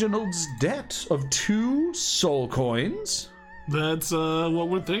Reginald's debt of 2 soul coins? That's what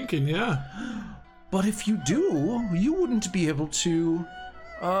we're thinking, yeah. But if you do, you wouldn't be able to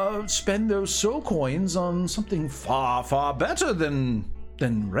spend those soul coins on something far, far better than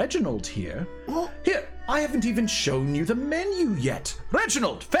Reginald here. Here, I haven't even shown you the menu yet.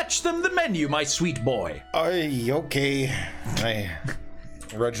 Reginald, fetch them the menu, my sweet boy. Okay.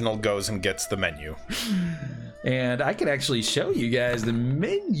 Reginald goes and gets the menu. And I can actually show you guys the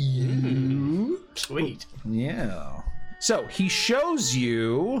menu. Sweet. Yeah. So he shows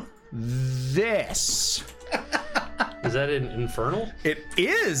you this. Is that an infernal? It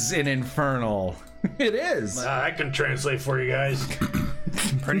is an infernal. It is. I can translate for you guys.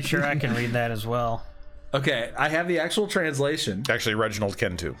 Pretty sure I can read that as well. Okay, I have the actual translation. Actually, Reginald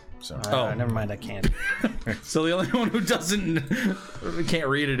can too. So. Never mind, I can't. So the only one who can't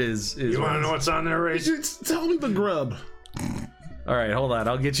read it is You want to know what's on there, Ray? Just tell me the grub. All right, hold on.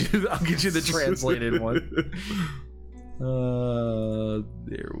 I'll get you the translated one.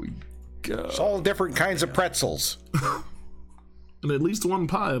 There we go. It's all different kinds of pretzels. And at least one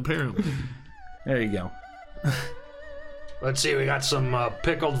pie, apparently. There you go. Let's see, we got some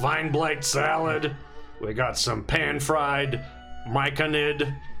pickled vine blight salad. We got some pan-fried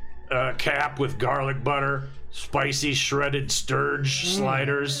myconid cap with garlic butter, spicy shredded sturge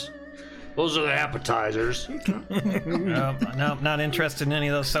sliders. Those are the appetizers. No, not interested in any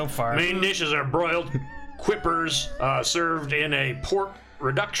of those so far. Main dishes are broiled quippers served in a pork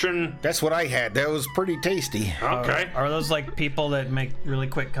reduction. That's what I had. That was pretty tasty. Okay. Are those like people that make really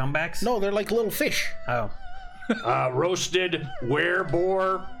quick comebacks? No, they're like little fish. Oh. Roasted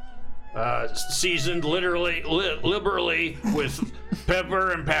were-boar, seasoned liberally with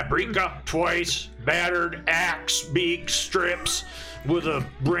pepper and paprika twice, battered axe beak strips with a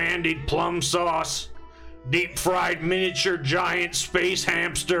brandied plum sauce, deep-fried miniature giant space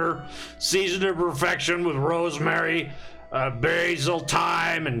hamster, seasoned to perfection with rosemary, basil,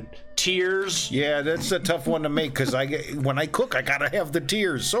 thyme, and tears. Yeah, that's a tough one to make because when I cook, I gotta have the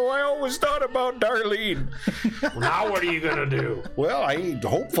tears. So I always thought about Darlene. Now what are you gonna do? Well, I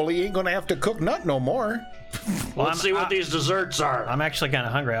hopefully ain't gonna have to cook nut no more. Let's see what these desserts are. I'm actually kind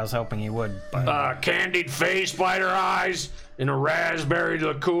of hungry. I was hoping you would. But... Candied face spider eyes in a raspberry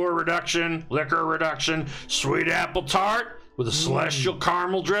liqueur reduction, sweet apple tart with a celestial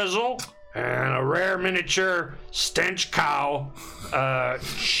caramel drizzle, and a rare miniature stench cow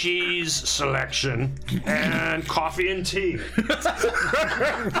cheese selection, and coffee and tea.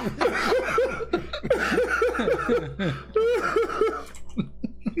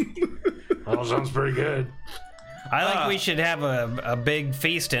 That sounds pretty good. I think we should have a big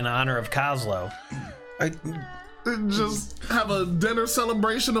feast in honor of Kozlo. Just have a dinner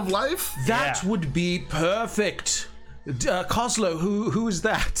celebration of life? That would be perfect. Kozlo, who is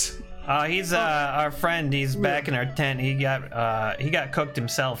that? He's our friend. He's back in our tent. He got cooked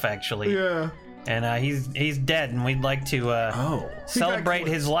himself, actually. Yeah. And he's dead, and we'd like to celebrate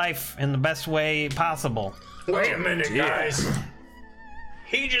his life in the best way possible. Wait a minute, guys.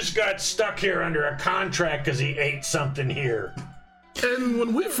 He just got stuck here under a contract because he ate something here. And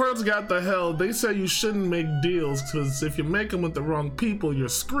when we first got the hell, they said you shouldn't make deals because if you make them with the wrong people, you're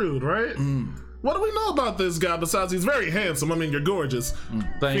screwed, right? What do we know about this guy besides he's very handsome? I mean, you're gorgeous,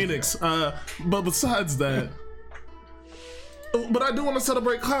 Phoenix. But besides that, but I do want to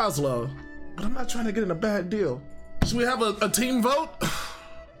celebrate Kozlo. But I'm not trying to get in a bad deal. Should we have a team vote?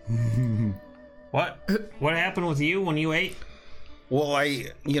 What happened with you when you ate? Well, I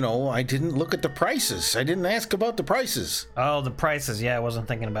didn't look at the prices. I didn't ask about the prices. Oh, the prices. Yeah, I wasn't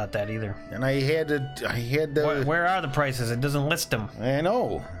thinking about that either. And I had the. Where are the prices? It doesn't list them. I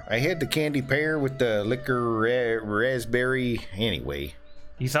know. I had the candy pear with the liquor raspberry. Anyway.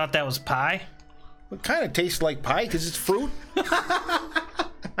 You thought that was pie? It kind of tastes like pie because it's fruit.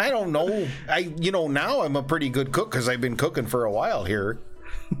 I don't know. Now I'm a pretty good cook because I've been cooking for a while here.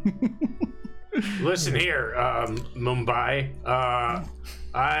 Listen here, Mumbai.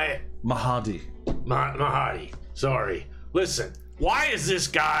 Mahadi. Mahadi. Sorry. Listen, why is this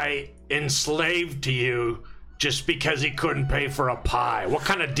guy enslaved to you just because he couldn't pay for a pie? What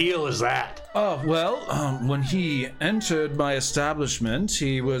kind of deal is that? Oh, well, when he entered my establishment,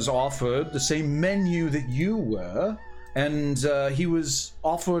 he was offered the same menu that you were, and he was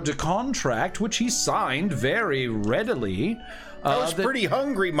offered a contract, which he signed very readily. I was pretty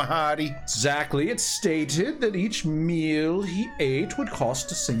hungry, Mahadi. Exactly. It stated that each meal he ate would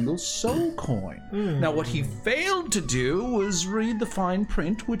cost a single soul coin. Now, what he failed to do was read the fine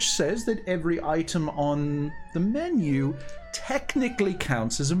print, which says that every item on the menu technically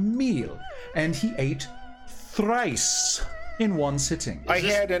counts as a meal, and he ate thrice in one sitting. I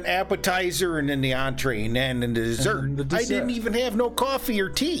had an appetizer and then the entree and then the dessert. And the dessert. I didn't even have no coffee or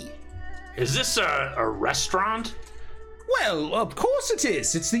tea. Is this a restaurant? Well, of course it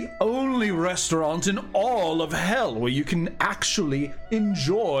is. It's the only restaurant in all of hell where you can actually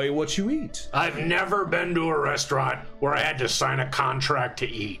enjoy what you eat. I've never been to a restaurant where I had to sign a contract to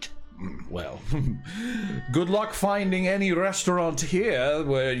eat. Well, good luck finding any restaurant here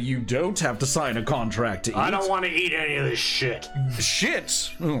where you don't have to sign a contract to eat. I don't want to eat any of this shit. Shit!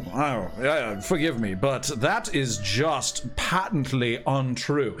 Forgive me, but that is just patently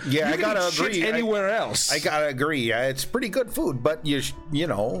untrue. Yeah, you I gotta can agree. Shit anywhere else. I gotta agree. It's pretty good food, but you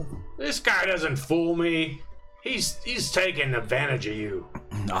know. This guy doesn't fool me. He's taking advantage of you.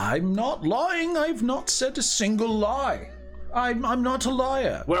 I'm not lying. I've not said a single lie. I'm not a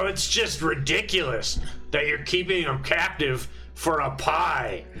liar. Well, it's just ridiculous that you're keeping him captive for a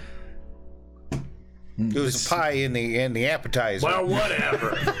pie. It was a pie in the appetizer. Well,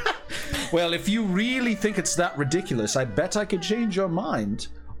 whatever. Well, if you really think it's that ridiculous, I bet I could change your mind.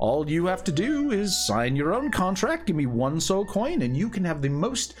 All you have to do is sign your own contract, give me 1 soul coin, and you can have the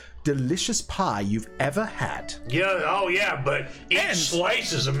most delicious pie you've ever had. Yeah, oh yeah, but each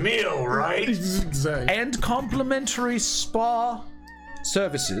slice is a meal, right? Exactly. And complimentary spa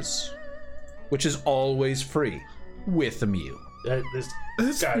services, which is always free with a meal. It's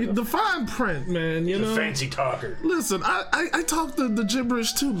the fine print, man. You know, a fancy talker. Listen, I talk the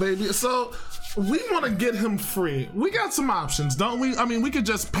gibberish too, baby. So we want to get him free. We got some options, don't we? I mean, we could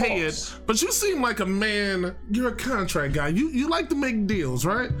just pay it. But you seem like a man. You're a contract guy. You like to make deals,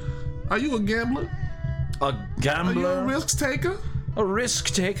 right? Are you a gambler? A gambler? Are you a risk taker? A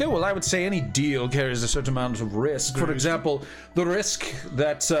risk taker? Well, I would say any deal carries a certain amount of risk. For example, the risk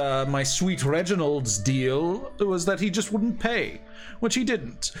that my sweet Reginald's deal was that he just wouldn't pay, which he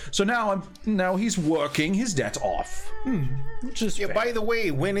didn't. So now he's working his debt off. Which is fair. By the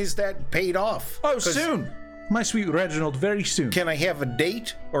way, when is that paid off? Oh, soon. My sweet Reginald, very soon. Can I have a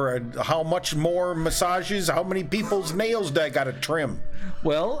date? Or how much more massages? How many people's nails do I gotta trim?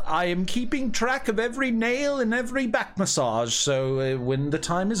 Well, I am keeping track of every nail and every back massage, so when the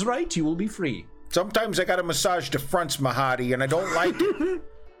time is right, you will be free. Sometimes I gotta massage the fronts, Mahadi, and I don't like it.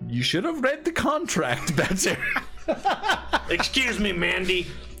 You should have read the contract better. Excuse me, Mandy.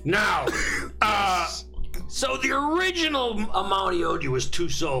 Now, so the original amount he owed you was 2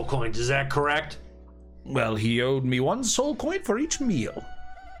 soul coins, is that correct? Well, he owed me 1 soul coin for each meal.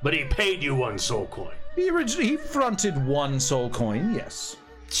 But he paid you 1 soul coin. He fronted 1 soul coin, yes.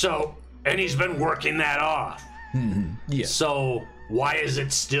 So, and he's been working that off. Yes. So, why is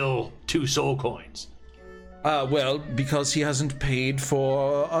it still 2 soul coins? Well, because he hasn't paid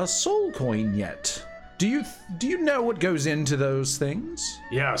for a soul coin yet. Do you know what goes into those things?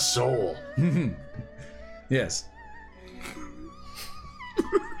 Yeah, soul. Yes.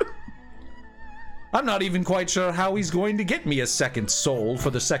 I'm not even quite sure how he's going to get me a second soul for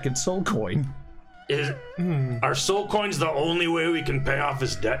the second soul coin. Are soul coins the only way we can pay off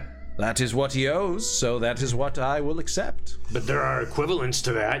his debt? That is what he owes, so that is what I will accept. But there are equivalents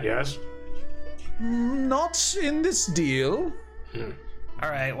to that, yes? Not in this deal. All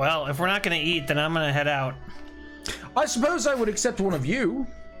right, well, if we're not going to eat, then I'm going to head out. I suppose I would accept one of you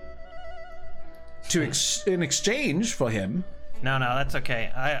in exchange for him. No, that's okay.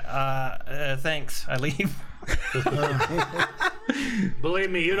 Thanks. I leave.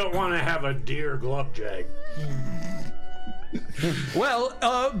 Believe me, you don't want to have a deer glubjag.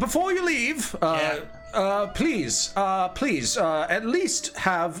 Well, before you leave, please, at least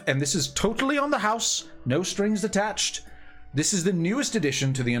have, and this is totally on the house, no strings attached. This is the newest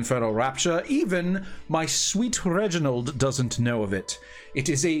addition to the Infernal Rapture. Even my sweet Reginald doesn't know of it. It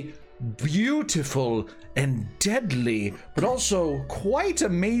is a beautiful and deadly, but also quite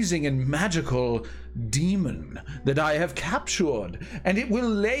amazing and magical demon that I have captured, and it will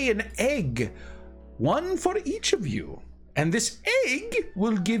lay an egg, 1 for each of you, and this egg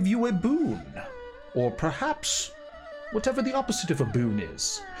will give you a boon, or perhaps whatever the opposite of a boon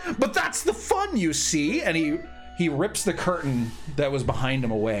is. But that's the fun, you see. And he rips the curtain that was behind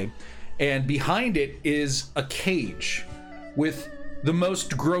him away, and behind it is a cage with the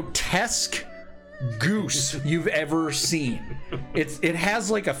most grotesque goose you've ever seen. It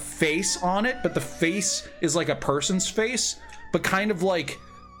has like a face on it, but the face is like a person's face, but kind of like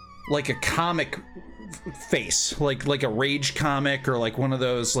a comic face, like a Rage comic or like one of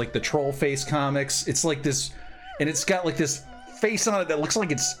those like the troll face comics. It's like this, and it's got like this face on it that looks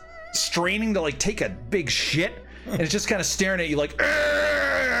like it's straining to like take a big shit, and it's just kind of staring at you like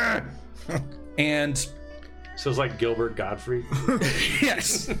 "Argh!" And So it's like Gilbert Gottfried.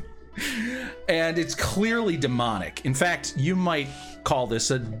 yes, and it's clearly demonic. In fact, you might call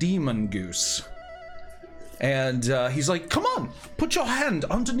this a demon goose. And he's like, come on, put your hand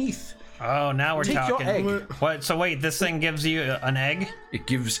underneath. Oh, now we're Take your talking. egg. What? So wait, this thing gives you an egg? It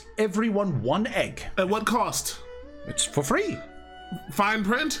gives everyone one egg. At what cost? It's for free. Fine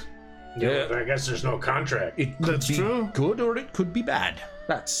print? Yeah, I guess there's no contract. It could That's be true. good or it could be bad.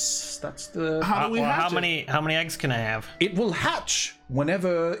 That's the. How do we Well, hatch how many eggs can I have? It will hatch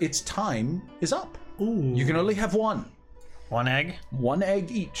whenever its time is up. Ooh. You can only have one. One egg? One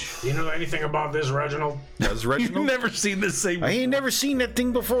egg each. Do you know anything about this, Reginald? Does Reginald? Never seen this thing. I ain't never seen that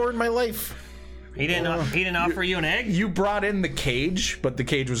thing before in my life. He didn't offer you an egg? You brought in the cage, but the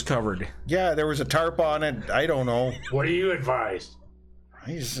cage was covered. Yeah, there was a tarp on it. I don't know. What do you advise?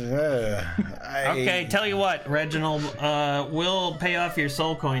 Okay, tell you what, Reginald, we'll pay off your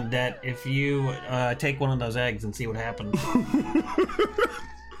soul coin debt if you take one of those eggs and see what happens.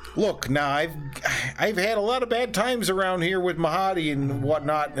 Look, now I've had a lot of bad times around here with Mahadi and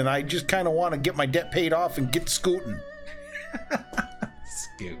whatnot, and I just kind of want to get my debt paid off and get scooting.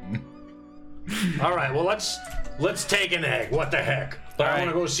 Scooting. All right, well let's take an egg. What the heck? But I want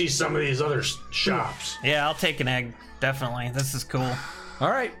to go see some of these other shops. Yeah, I'll take an egg, definitely. This is cool. All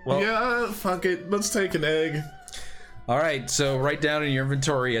right. Well, Yeah, fuck it. Let's take an egg. all right. So write down in your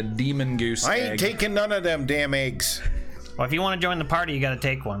inventory a demon goose I egg. ain't taking none of them damn eggs. Well, if you want to join the party, you got to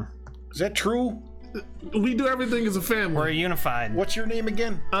take one. Is that true? We do everything as a We're family. unified. What's your name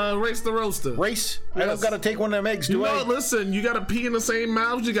again? Race the roaster. Race? I don't Yes. gotta take one of them eggs, do You know, I? listen, you gotta pee in the same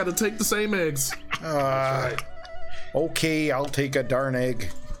mouth, you gotta take the same eggs. Okay, I'll take a darn egg.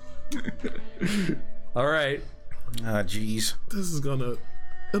 All right. Ah, jeez. This is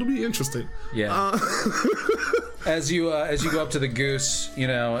it'll be interesting. Yeah. As you go up to the goose,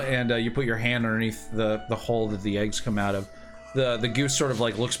 and you put your hand underneath the hole that the eggs come out of, the goose sort of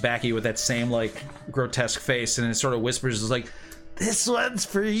like looks back at you with that same like grotesque face, and it sort of whispers, like, "This one's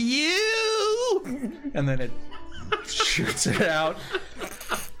for you," and then it shoots it out.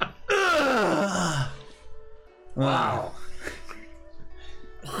 Wow.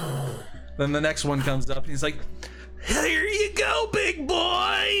 Then the next one comes up, and he's like, "Here you go, big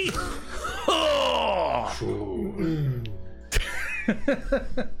boy." Oh.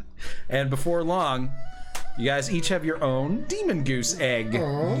 And before long, you guys each have your own demon goose egg,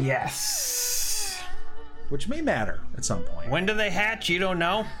 Yes. which may matter at some point. When do they hatch? You don't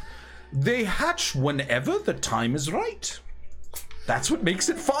know? They hatch whenever the time is right. That's what makes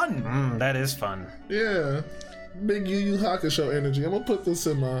it fun. That is fun. Yeah. Big Yu Yu Hakusho energy. I'm gonna put this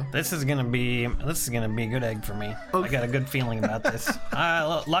in my. This is gonna be a good egg for me. I got a good feeling about this.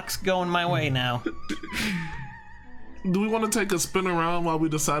 Luck's going my way now. Do we want to take a spin around while we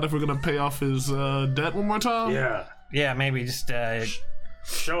decide if we're gonna pay off his debt one more time? Yeah. Yeah, maybe just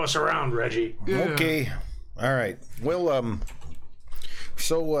Show us around, Reggie. Yeah. Okay. All right. Well,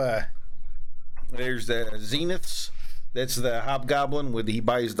 so there's the Zeniths. That's the hobgoblin he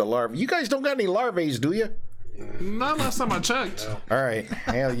buys the larvae. You guys don't got any larvae, do you? Not last time I checked. All right.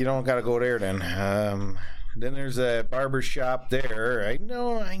 Well, you don't got to go there then. Then there's a barber shop there. I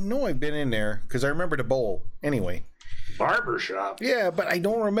know I've been in there because I remember the bowl. Anyway. Barbershop. Yeah, but I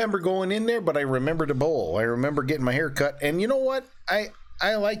don't remember going in there, but I remember the bowl. I remember getting my hair cut. And you know what? I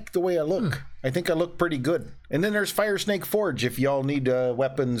like the way I look. I think I look pretty good. And then there's Fire Snake Forge if y'all need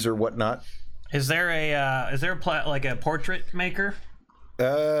weapons or whatnot. Is there like a portrait maker?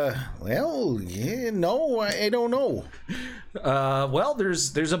 Well, yeah, no, I don't know. Well,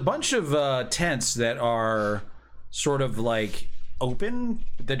 there's a bunch of tents that are sort of like open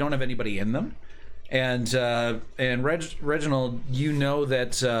that don't have anybody in them, and Reginald, you know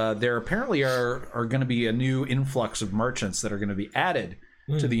that there apparently are going to be a new influx of merchants that are going to be added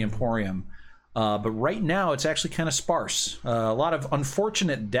to the Emporium, but right now it's actually kind of sparse. A lot of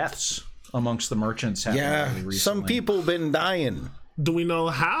unfortunate deaths amongst the merchants happening really Yeah, recently. some people been dying. Do we know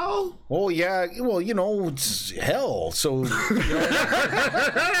how? Oh yeah, well it's hell. So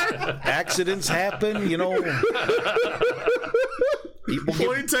accidents happen.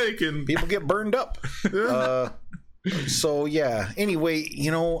 Point taken. People get burned up. So yeah. Anyway,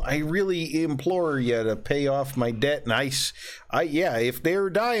 I really implore you to pay off my debt, and I if they're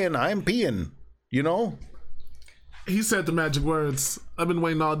dying, I'm peeing. You know? He said the magic words. I've been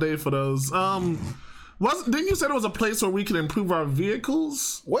waiting all day for those. Didn't you say there was a place where we can improve our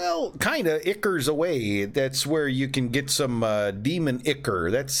vehicles? Well, kinda. Ichor's away. That's where you can get some demon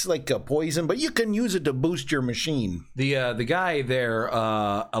ichor. That's like a poison, but you can use it to boost your machine. The guy there,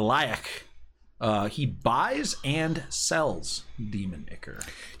 Eliak, he buys and sells demon ichor.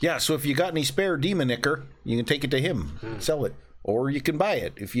 Yeah, so if you got any spare demon ichor, you can take it to him, sell it, or you can buy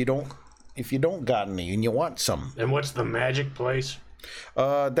it if you don't got any and you want some. And what's the magic place?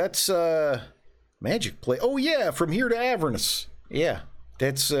 That's magic play. Oh yeah, from here to Avernus. Yeah,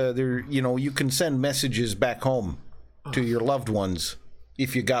 that's there. You know, you can send messages back home to your loved ones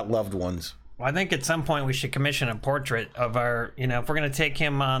if you got loved ones. Well, I think at some point we should commission a portrait of our. You know, if we're going to take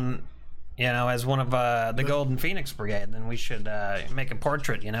him on, you know, as one of the Golden Phoenix Brigade, then we should make a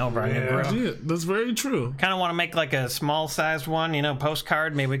portrait. You know, of our new group. Yeah, that's very true. Kind of want to make like a small-sized one. You know,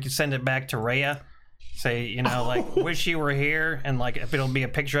 postcard. Maybe we could send it back to Rhea. Say, you know, like, wish you were here, and like, if it'll be a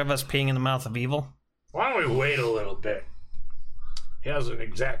picture of us peeing in the mouth of evil. Why don't we wait a little bit? He hasn't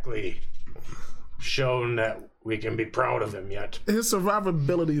exactly shown that we can be proud of him yet. His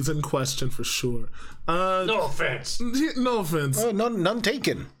survivability is in question for sure. No offense. No offense. None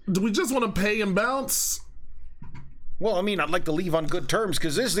taken. Do we just want to pay and bounce? Well, I mean, I'd like to leave on good terms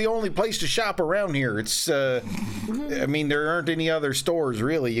because this is the only place to shop around here. It's, I mean, there aren't any other stores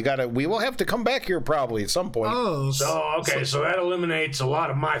really. We will have to come back here probably at some point. Oh, So that eliminates a lot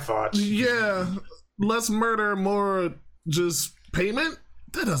of my thoughts. yeah. Less murder, more just payment?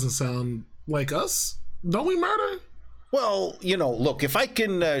 That doesn't sound like us. Don't we murder? Well, you know, look, if I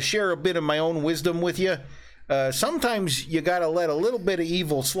can share a bit of my own wisdom with you, sometimes you gotta let a little bit of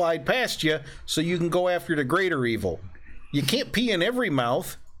evil slide past you so you can go after the greater evil. You can't pee in every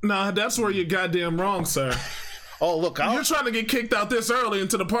mouth. Nah, that's where you're goddamn wrong, sir. Oh, look, You're trying to get kicked out this early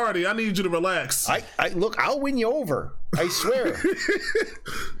into the party. I need you to relax. Look, I'll win you over. I swear.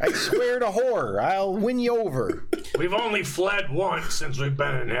 I swear to horror, I'll win you over. We've only fled once since we've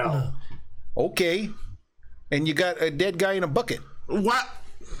been in hell. Okay. And you got a dead guy in a bucket. What?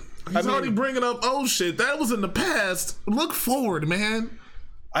 He's already bringing up old shit. That was in the past. Look forward, man.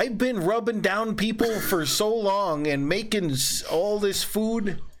 I've been rubbing down people for so long and making all this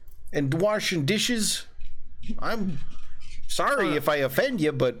food and washing dishes. I'm sorry if I offend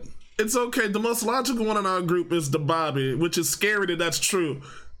you, but... It's okay. The most logical one in our group is the Bobby, which is scary that that's true.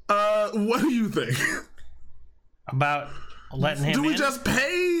 What do you think? About letting him Do we in? just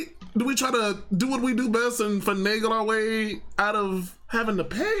pay? Do we try to do what we do best and finagle our way out of having to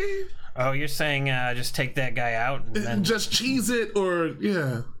pay? Oh, you're saying just take that guy out and then... Just cheese it, or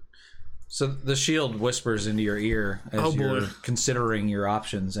yeah. So the shield whispers into your ear as you're considering your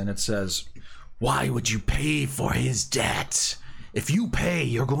options, and it says, Why would you pay for his debt? If you pay,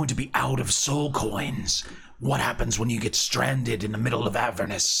 you're going to be out of soul coins. What happens when you get stranded in the middle of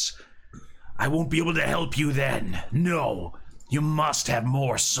Avernus? I won't be able to help you then. No, you must have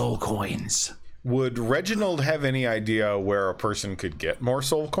more soul coins. Would Reginald have any idea where a person could get more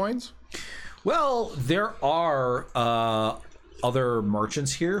soul coins? well, there are other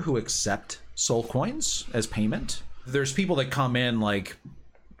merchants here who accept soul coins as payment. There's people that come in, like,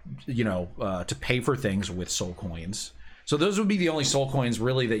 you know, to pay for things with soul coins. So those would be the only soul coins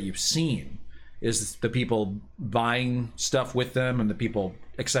really that you've seen, is the people buying stuff with them and the people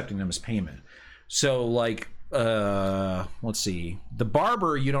accepting them as payment. So, like, let's see, the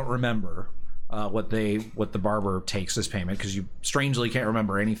barber, you don't remember what the barber takes as payment because you strangely can't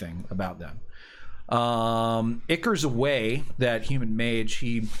remember anything about them. Ichor's away, that human mage,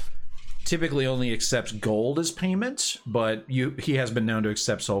 he typically only accepts gold as payment, but he has been known to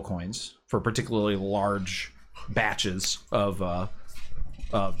accept soul coins for particularly large batches of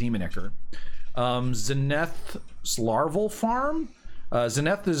demon ichor. Zeneth's larval farm.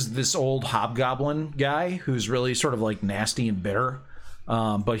 Zeneth is this old hobgoblin guy who's really sort of like nasty and bitter,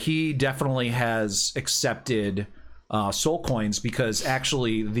 but he definitely has accepted soul coins because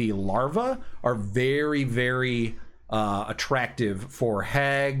actually the larvae are very, very attractive for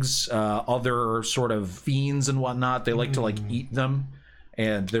hags, other sort of fiends and whatnot. They like to like eat them,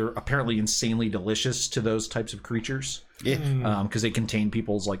 and they're apparently insanely delicious to those types of creatures. Yeah, because they contain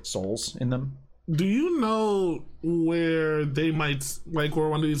people's like souls in them. Do you know where they might, like, where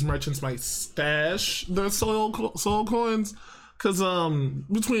one of these merchants might stash their soul coins? Because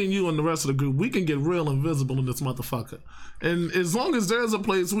between you and the rest of the group, we can get real invisible in this motherfucker. And as long as there's a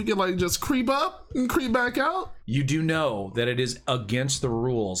place we can, like, just creep up and creep back out. You do know that it is against the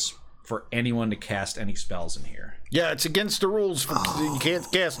rules for anyone to cast any spells in here. Yeah, it's against the rules. You can't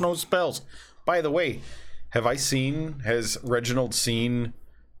cast no spells. By the way, has Reginald seen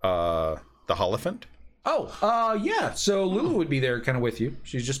the Holophant? Oh, yeah. So Lulu would be there kind of with you.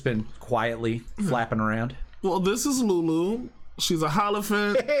 She's just been quietly flapping around. Well, this is Lulu. She's a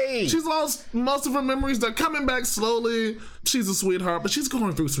Holophant. Hey! She's lost most of her memories. They're coming back slowly. She's a sweetheart, but she's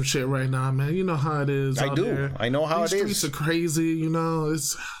going through some shit right now, man. You know how it is. I out do. there. I know how These it streets is. are crazy. You know,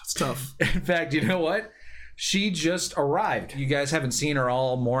 it's tough. In fact, you know what? She just arrived. You guys haven't seen her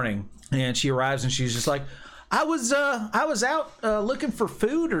all morning, and she arrives and she's just like, I was out looking for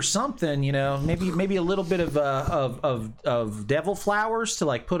food or something, you know, maybe a little bit of devil flowers to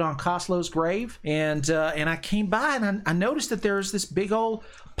like put on Koslo's grave, and I came by and I noticed that there's this big old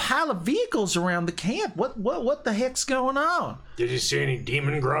pile of vehicles around the camp. What the heck's going on? Did you see any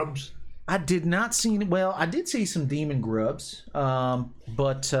demon grubs? I did not see any. Well, I did see some demon grubs,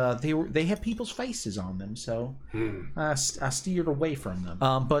 but they have people's faces on them, so I steered away from them.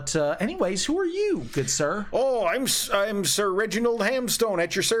 But anyways, who are you, good sir? Oh, I'm Sir Reginald Hamstone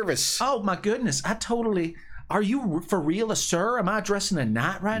at your service. Oh my goodness, are you for real a sir? Am I addressing a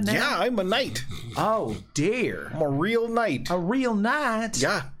knight right now? Yeah, I'm a knight. Oh dear. I'm a real knight. A real knight?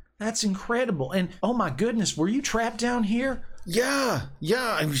 Yeah. That's incredible. And oh my goodness, were you trapped down here? Yeah.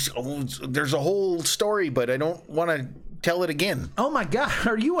 There's a whole story, but I don't want to tell it again. Oh my God,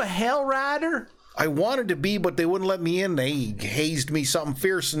 are you a hell rider? I wanted to be, but they wouldn't let me in. They hazed me something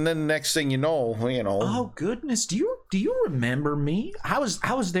fierce, and then the next thing you know. Oh goodness, do you remember me? I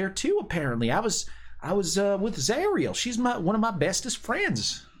was there too. Apparently, I was with Zariel. She's one of my bestest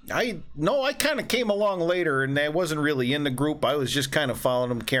friends. I kind of came along later, and I wasn't really in the group. I was just kind of following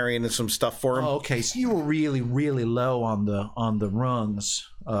them, carrying some stuff for them. Oh, okay, so you were really, really low on the rungs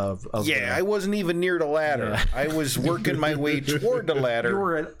of yeah, I wasn't even near the ladder. Yeah. I was working my way toward the ladder. You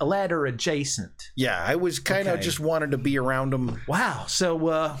were a ladder adjacent. Yeah, I was kind of just wanted to be around them. Wow.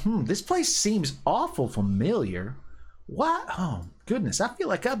 So, this place seems awful familiar. What? Oh goodness, I feel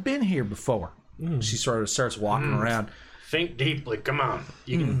like I've been here before. She sort of starts walking around. Think deeply. Come on.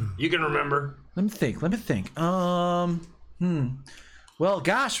 You can remember. Let me think. Well,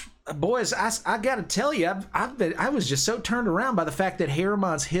 gosh, boys, I gotta tell you, I was just so turned around by the fact that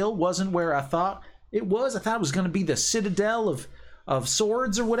Haramon's Hill wasn't where I thought it was. I thought it was going to be the Citadel of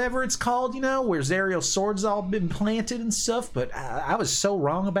Swords or whatever it's called, you know, where Zariel's swords all been planted and stuff. But I was so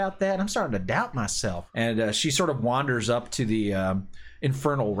wrong about that. I'm starting to doubt myself. And she sort of wanders up to the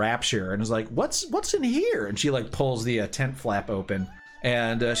Infernal Rapture and is like, what's in here? And she like pulls the tent flap open,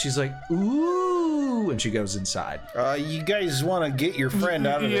 and she's like, ooh, and she goes inside. You guys want to get your friend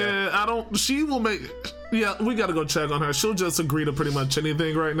out of there? Yeah, she will make. Yeah, we gotta go check on her. She'll just agree to pretty much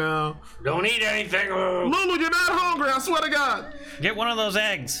anything right now. Don't eat anything, Lulu. Lulu, you're not hungry, I swear to God. Get one of those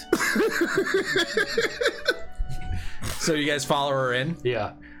eggs. So you guys follow her in?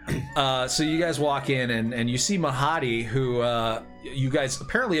 Yeah. So you guys walk in and you see Mahadi, who you guys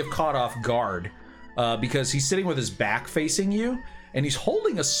apparently have caught off guard because he's sitting with his back facing you, and he's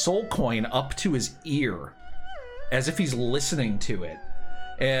holding a soul coin up to his ear as if he's listening to it.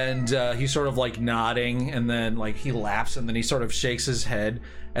 And he's sort of like nodding, and then like he laughs, and then he sort of shakes his head,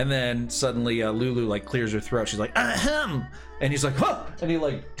 and then suddenly Lulu like clears her throat. She's like, ahem! And he's like, huh! And he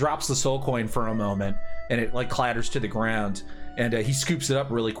like drops the soul coin for a moment, and it like clatters to the ground, and he scoops it up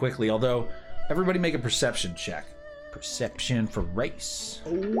really quickly. Although, everybody make a perception check. Perception for race.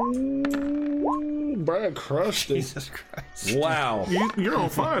 Ooh, Brad crushed it. Jesus Christ. Wow. You're on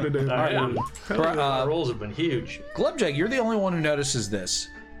fire today. The rolls have been huge. Glubjag, you're the only one who notices this.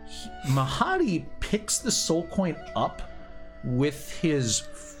 Mahadi picks the soul coin up with his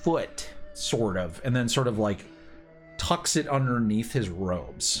foot, sort of, and then sort of like tucks it underneath his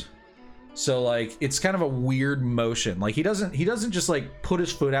robes. So like it's kind of a weird motion. Like he doesn't just like put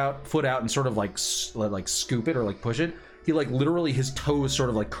his foot out and sort of like scoop it or like push it. He like literally his toes sort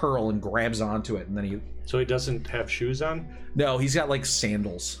of like curl and grabs onto it, and then So he doesn't have shoes on? No, he's got like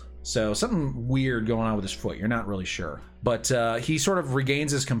sandals. So something weird going on with his foot. You're not really sure. But he sort of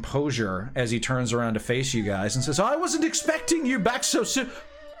regains his composure as he turns around to face you guys and says, I wasn't expecting you back so soon.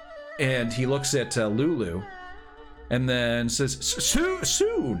 And he looks at Lulu and then says,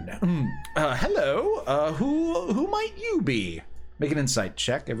 soon. Hello. Who might you be? Make an insight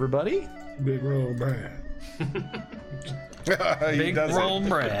check, everybody. Big roll Brad. Big roll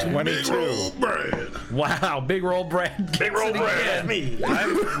Brad. 22. Roll Brad. Wow, big roll Brad. Big roll Brad. Me. I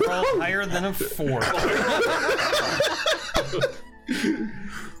rolled higher than a 4.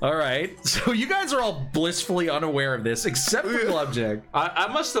 All right, so you guys are all blissfully unaware of this, except for Glubjag. I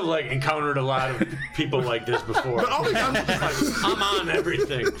must have like encountered a lot of people like this before. I'm on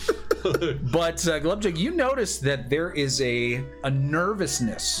everything. But Glubjag, you notice that there is a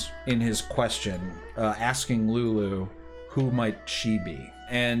nervousness in his question, asking Lulu, who might she be?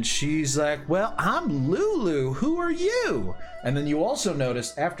 And she's like, well, I'm Lulu. Who are you? And then you also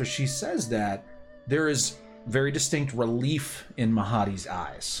notice after she says that, there is very distinct relief in Mahadi's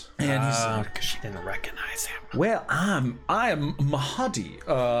eyes. And he's like, Because she didn't recognize him. well, I am Mahadi.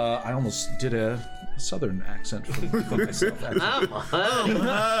 I almost did a southern accent for myself. Actually.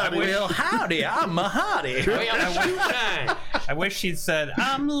 Well, howdy, I'm Mahadi. I wish she'd said,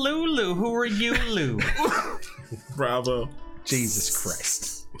 I'm Lulu. Who are you, Lou? Bravo. Jesus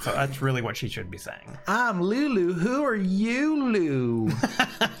Christ. So that's really what she should be saying. I'm Lulu. Who are you, Lou?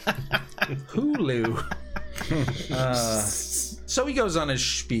 Hulu. So he goes on his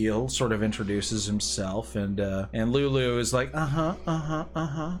spiel, sort of introduces himself, and Lulu is like,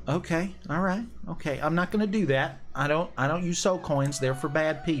 okay, all right, okay. I'm not gonna do that. I don't use soul coins. They're for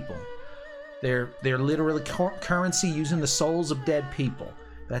bad people. They're literally currency using the souls of dead people.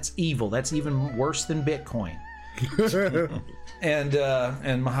 That's evil. That's even worse than Bitcoin. And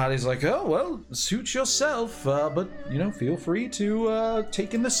Mahadi's like, oh well, suit yourself, but feel free to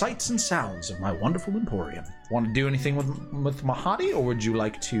take in the sights and sounds of my wonderful emporium. Want to do anything with Mahadi, or would you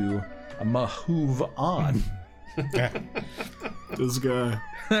like to move on? This guy.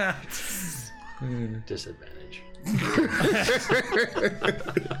 Disadvantage.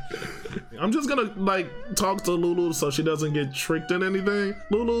 I'm just gonna talk to Lulu so she doesn't get tricked in anything.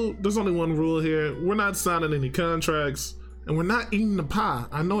 Lulu, there's only one rule here. We're not signing any contracts, and we're not eating the pie.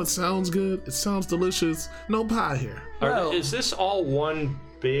 I know it sounds good. It sounds delicious. No pie here. Is this all one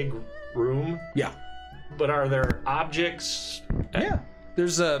big room? Yeah. But are there objects? Yeah.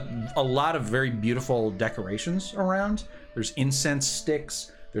 There's a lot of very beautiful decorations around. There's incense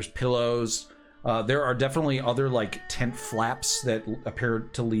sticks. There's pillows. There are definitely other tent flaps that appear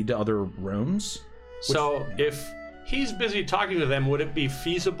to lead to other rooms. So if he's busy talking to them, would it be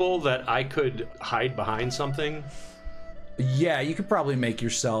feasible that I could hide behind something? Yeah, you could probably make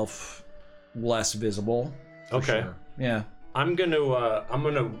yourself less visible. Okay. Sure. Yeah. I'm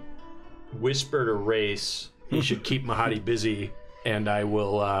gonna whisper to Race he should keep Mahadi busy, and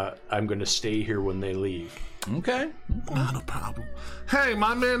I'm gonna stay here when they leave. Okay. Not a problem. Hey,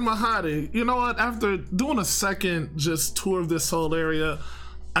 my man Mahadi, you know what? After doing a second just tour of this whole area,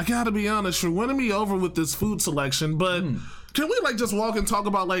 I gotta be honest, you're winning me over with this food selection, but can we just walk and talk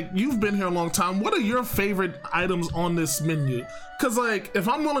about you've been here a long time, what are your favorite items on this menu? Cause if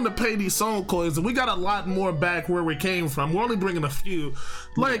I'm willing to pay these soul coins, and we got a lot more back where we came from, we're only bringing a few,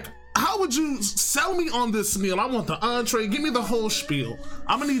 how would you sell me on this meal? I want the entree. Give me the whole spiel.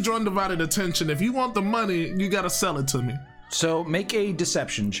 I'm gonna need your undivided attention. If you want the money, you gotta sell it to me. So make a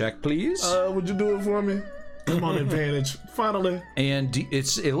deception check, please. Would you do it for me? Come on, advantage. Finally. And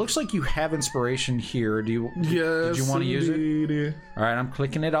it looks like you have inspiration here. Did you want to use it? All right, I'm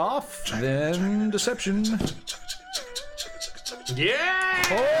clicking it off. Then deception. Yeah!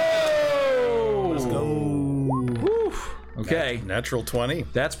 Oh! Let's go. Okay. Natural 20.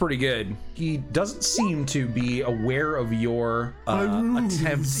 That's pretty good. He doesn't seem to be aware of your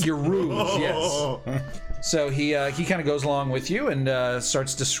attempts, your ruse, yes. So he kind of goes along with you and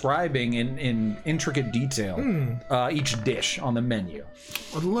starts describing in intricate detail each dish on the menu.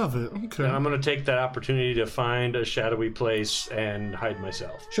 I love it. Okay. And I'm gonna take that opportunity to find a shadowy place and hide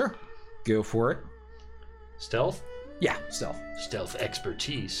myself. Sure. Go for it. Stealth? Yeah, stealth. Stealth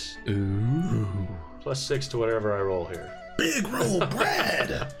expertise. Ooh. +6 to whatever I roll here. Big roll,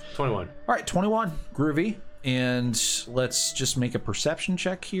 Brad. 21. All right, 21. Groovy. And let's just make a perception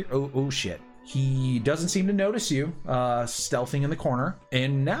check here. Oh shit. He doesn't seem to notice you, stealthing in the corner.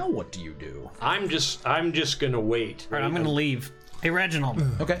 And now what do you do? I'm just gonna wait. All right, I'm gonna leave. Hey, Reginald.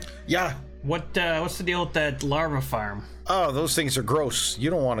 Okay. Yeah. What's the deal with that larva farm? Oh, those things are gross. You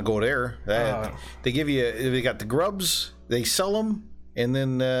don't want to go there. They give you. They got the grubs. They sell them, and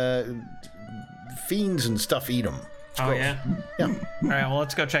then fiends and stuff eat them. Oh gross. yeah. Yeah. All right, well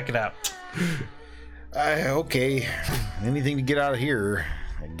let's go check it out. Okay. Anything to get out of here,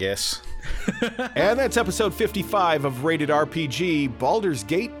 I guess. And that's episode 55 of Rated RPG, Baldur's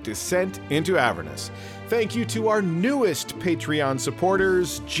Gate: Descent into Avernus. Thank you to our newest Patreon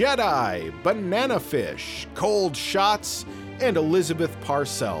supporters, Jedi, Banana Fish, Cold Shots, and Elizabeth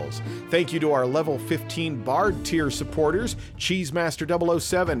Parcells. Thank you to our level 15 Bard tier supporters, Cheesemaster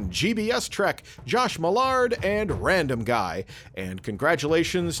 007, GBS Trek, Josh Millard, and Random Guy. And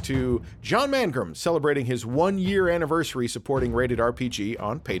congratulations to John Mangrum celebrating his 1-year anniversary supporting Rated RPG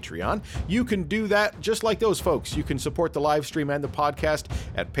on Patreon. You can do that just like those folks. You can support the live stream and the podcast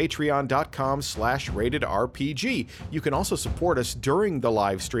at patreon.com/ratedrpg. You can also support us during the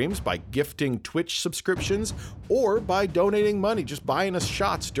live streams by gifting Twitch subscriptions or by donating donating money, just buying us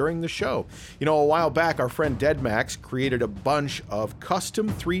shots during the show. You know, a while back, our friend DeadMax created a bunch of custom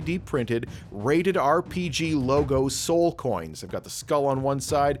 3D printed rated RPG logo soul coins. They've got the skull on one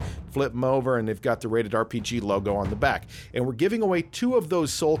side, flip them over, and they've got the rated RPG logo on the back. And we're giving away 2 of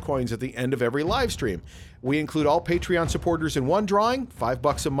those soul coins at the end of every live stream. We include all Patreon supporters in one drawing.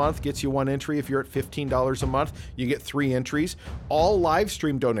 $5 a month gets you 1 entry. If you're at $15 a month, you get 3 entries. All live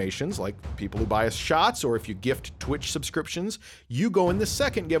stream donations, like people who buy us shots, or if you gift Twitch subscriptions, you go in the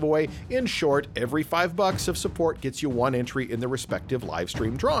second giveaway. In short, every $5 of support gets you 1 entry in the respective live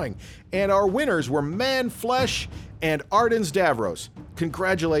stream drawing. And our winners were Manflesh and Ardens Davros.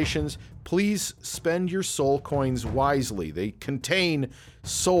 Congratulations. Please spend your soul coins wisely. They contain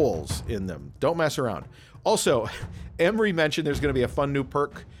souls in them. Don't mess around. Also, Emery mentioned there's going to be a fun new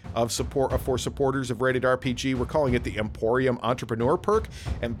perk of support for supporters of Rated RPG. We're calling it the Emporium Entrepreneur perk.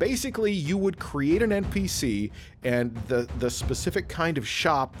 And basically, you would create an NPC and the specific kind of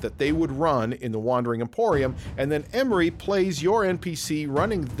shop that they would run in the Wandering Emporium, and then Emery plays your NPC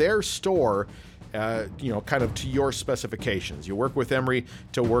running their store, kind of to your specifications. You work with Emery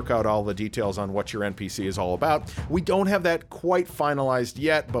to work out all the details on what your NPC is all about. We don't have that quite finalized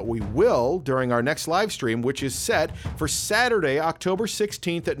yet, but we will during our next live stream, which is set for Saturday, October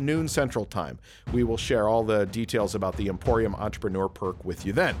 16th at noon Central Time. We will share all the details about the Emporium Entrepreneur perk with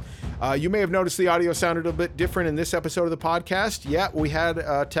you then. You may have noticed the audio sounded a bit different in this episode of the podcast. Yeah, we had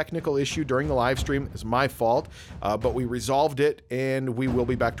a technical issue during the live stream. It's my fault, but we resolved it, and we will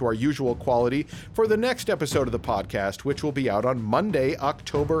be back to our usual quality for the next episode of the podcast, which will be out on Monday,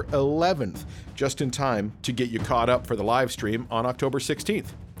 October 11th, just in time to get you caught up for the live stream on October 16th.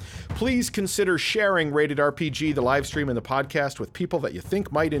 Please consider sharing Rated RPG, the live stream, and the podcast with people that you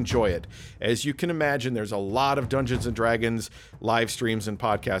think might enjoy it. As you can imagine, there's a lot of Dungeons & Dragons live streams and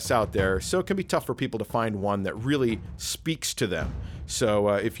podcasts out there, so it can be tough for people to find one that really speaks to them. So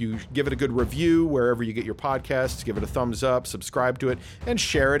if you give it a good review wherever you get your podcasts, give it a thumbs up, subscribe to it, and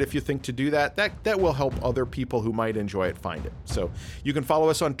share it if you think to do that. That will help other people who might enjoy it find it. So you can follow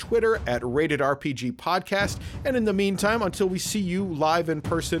us on Twitter at Rated RPG Podcast. And in the meantime, until we see you live in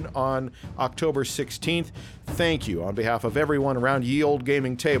person on October 16th, thank you on behalf of everyone around Ye Olde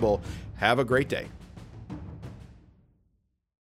Gaming Table. Have a great day.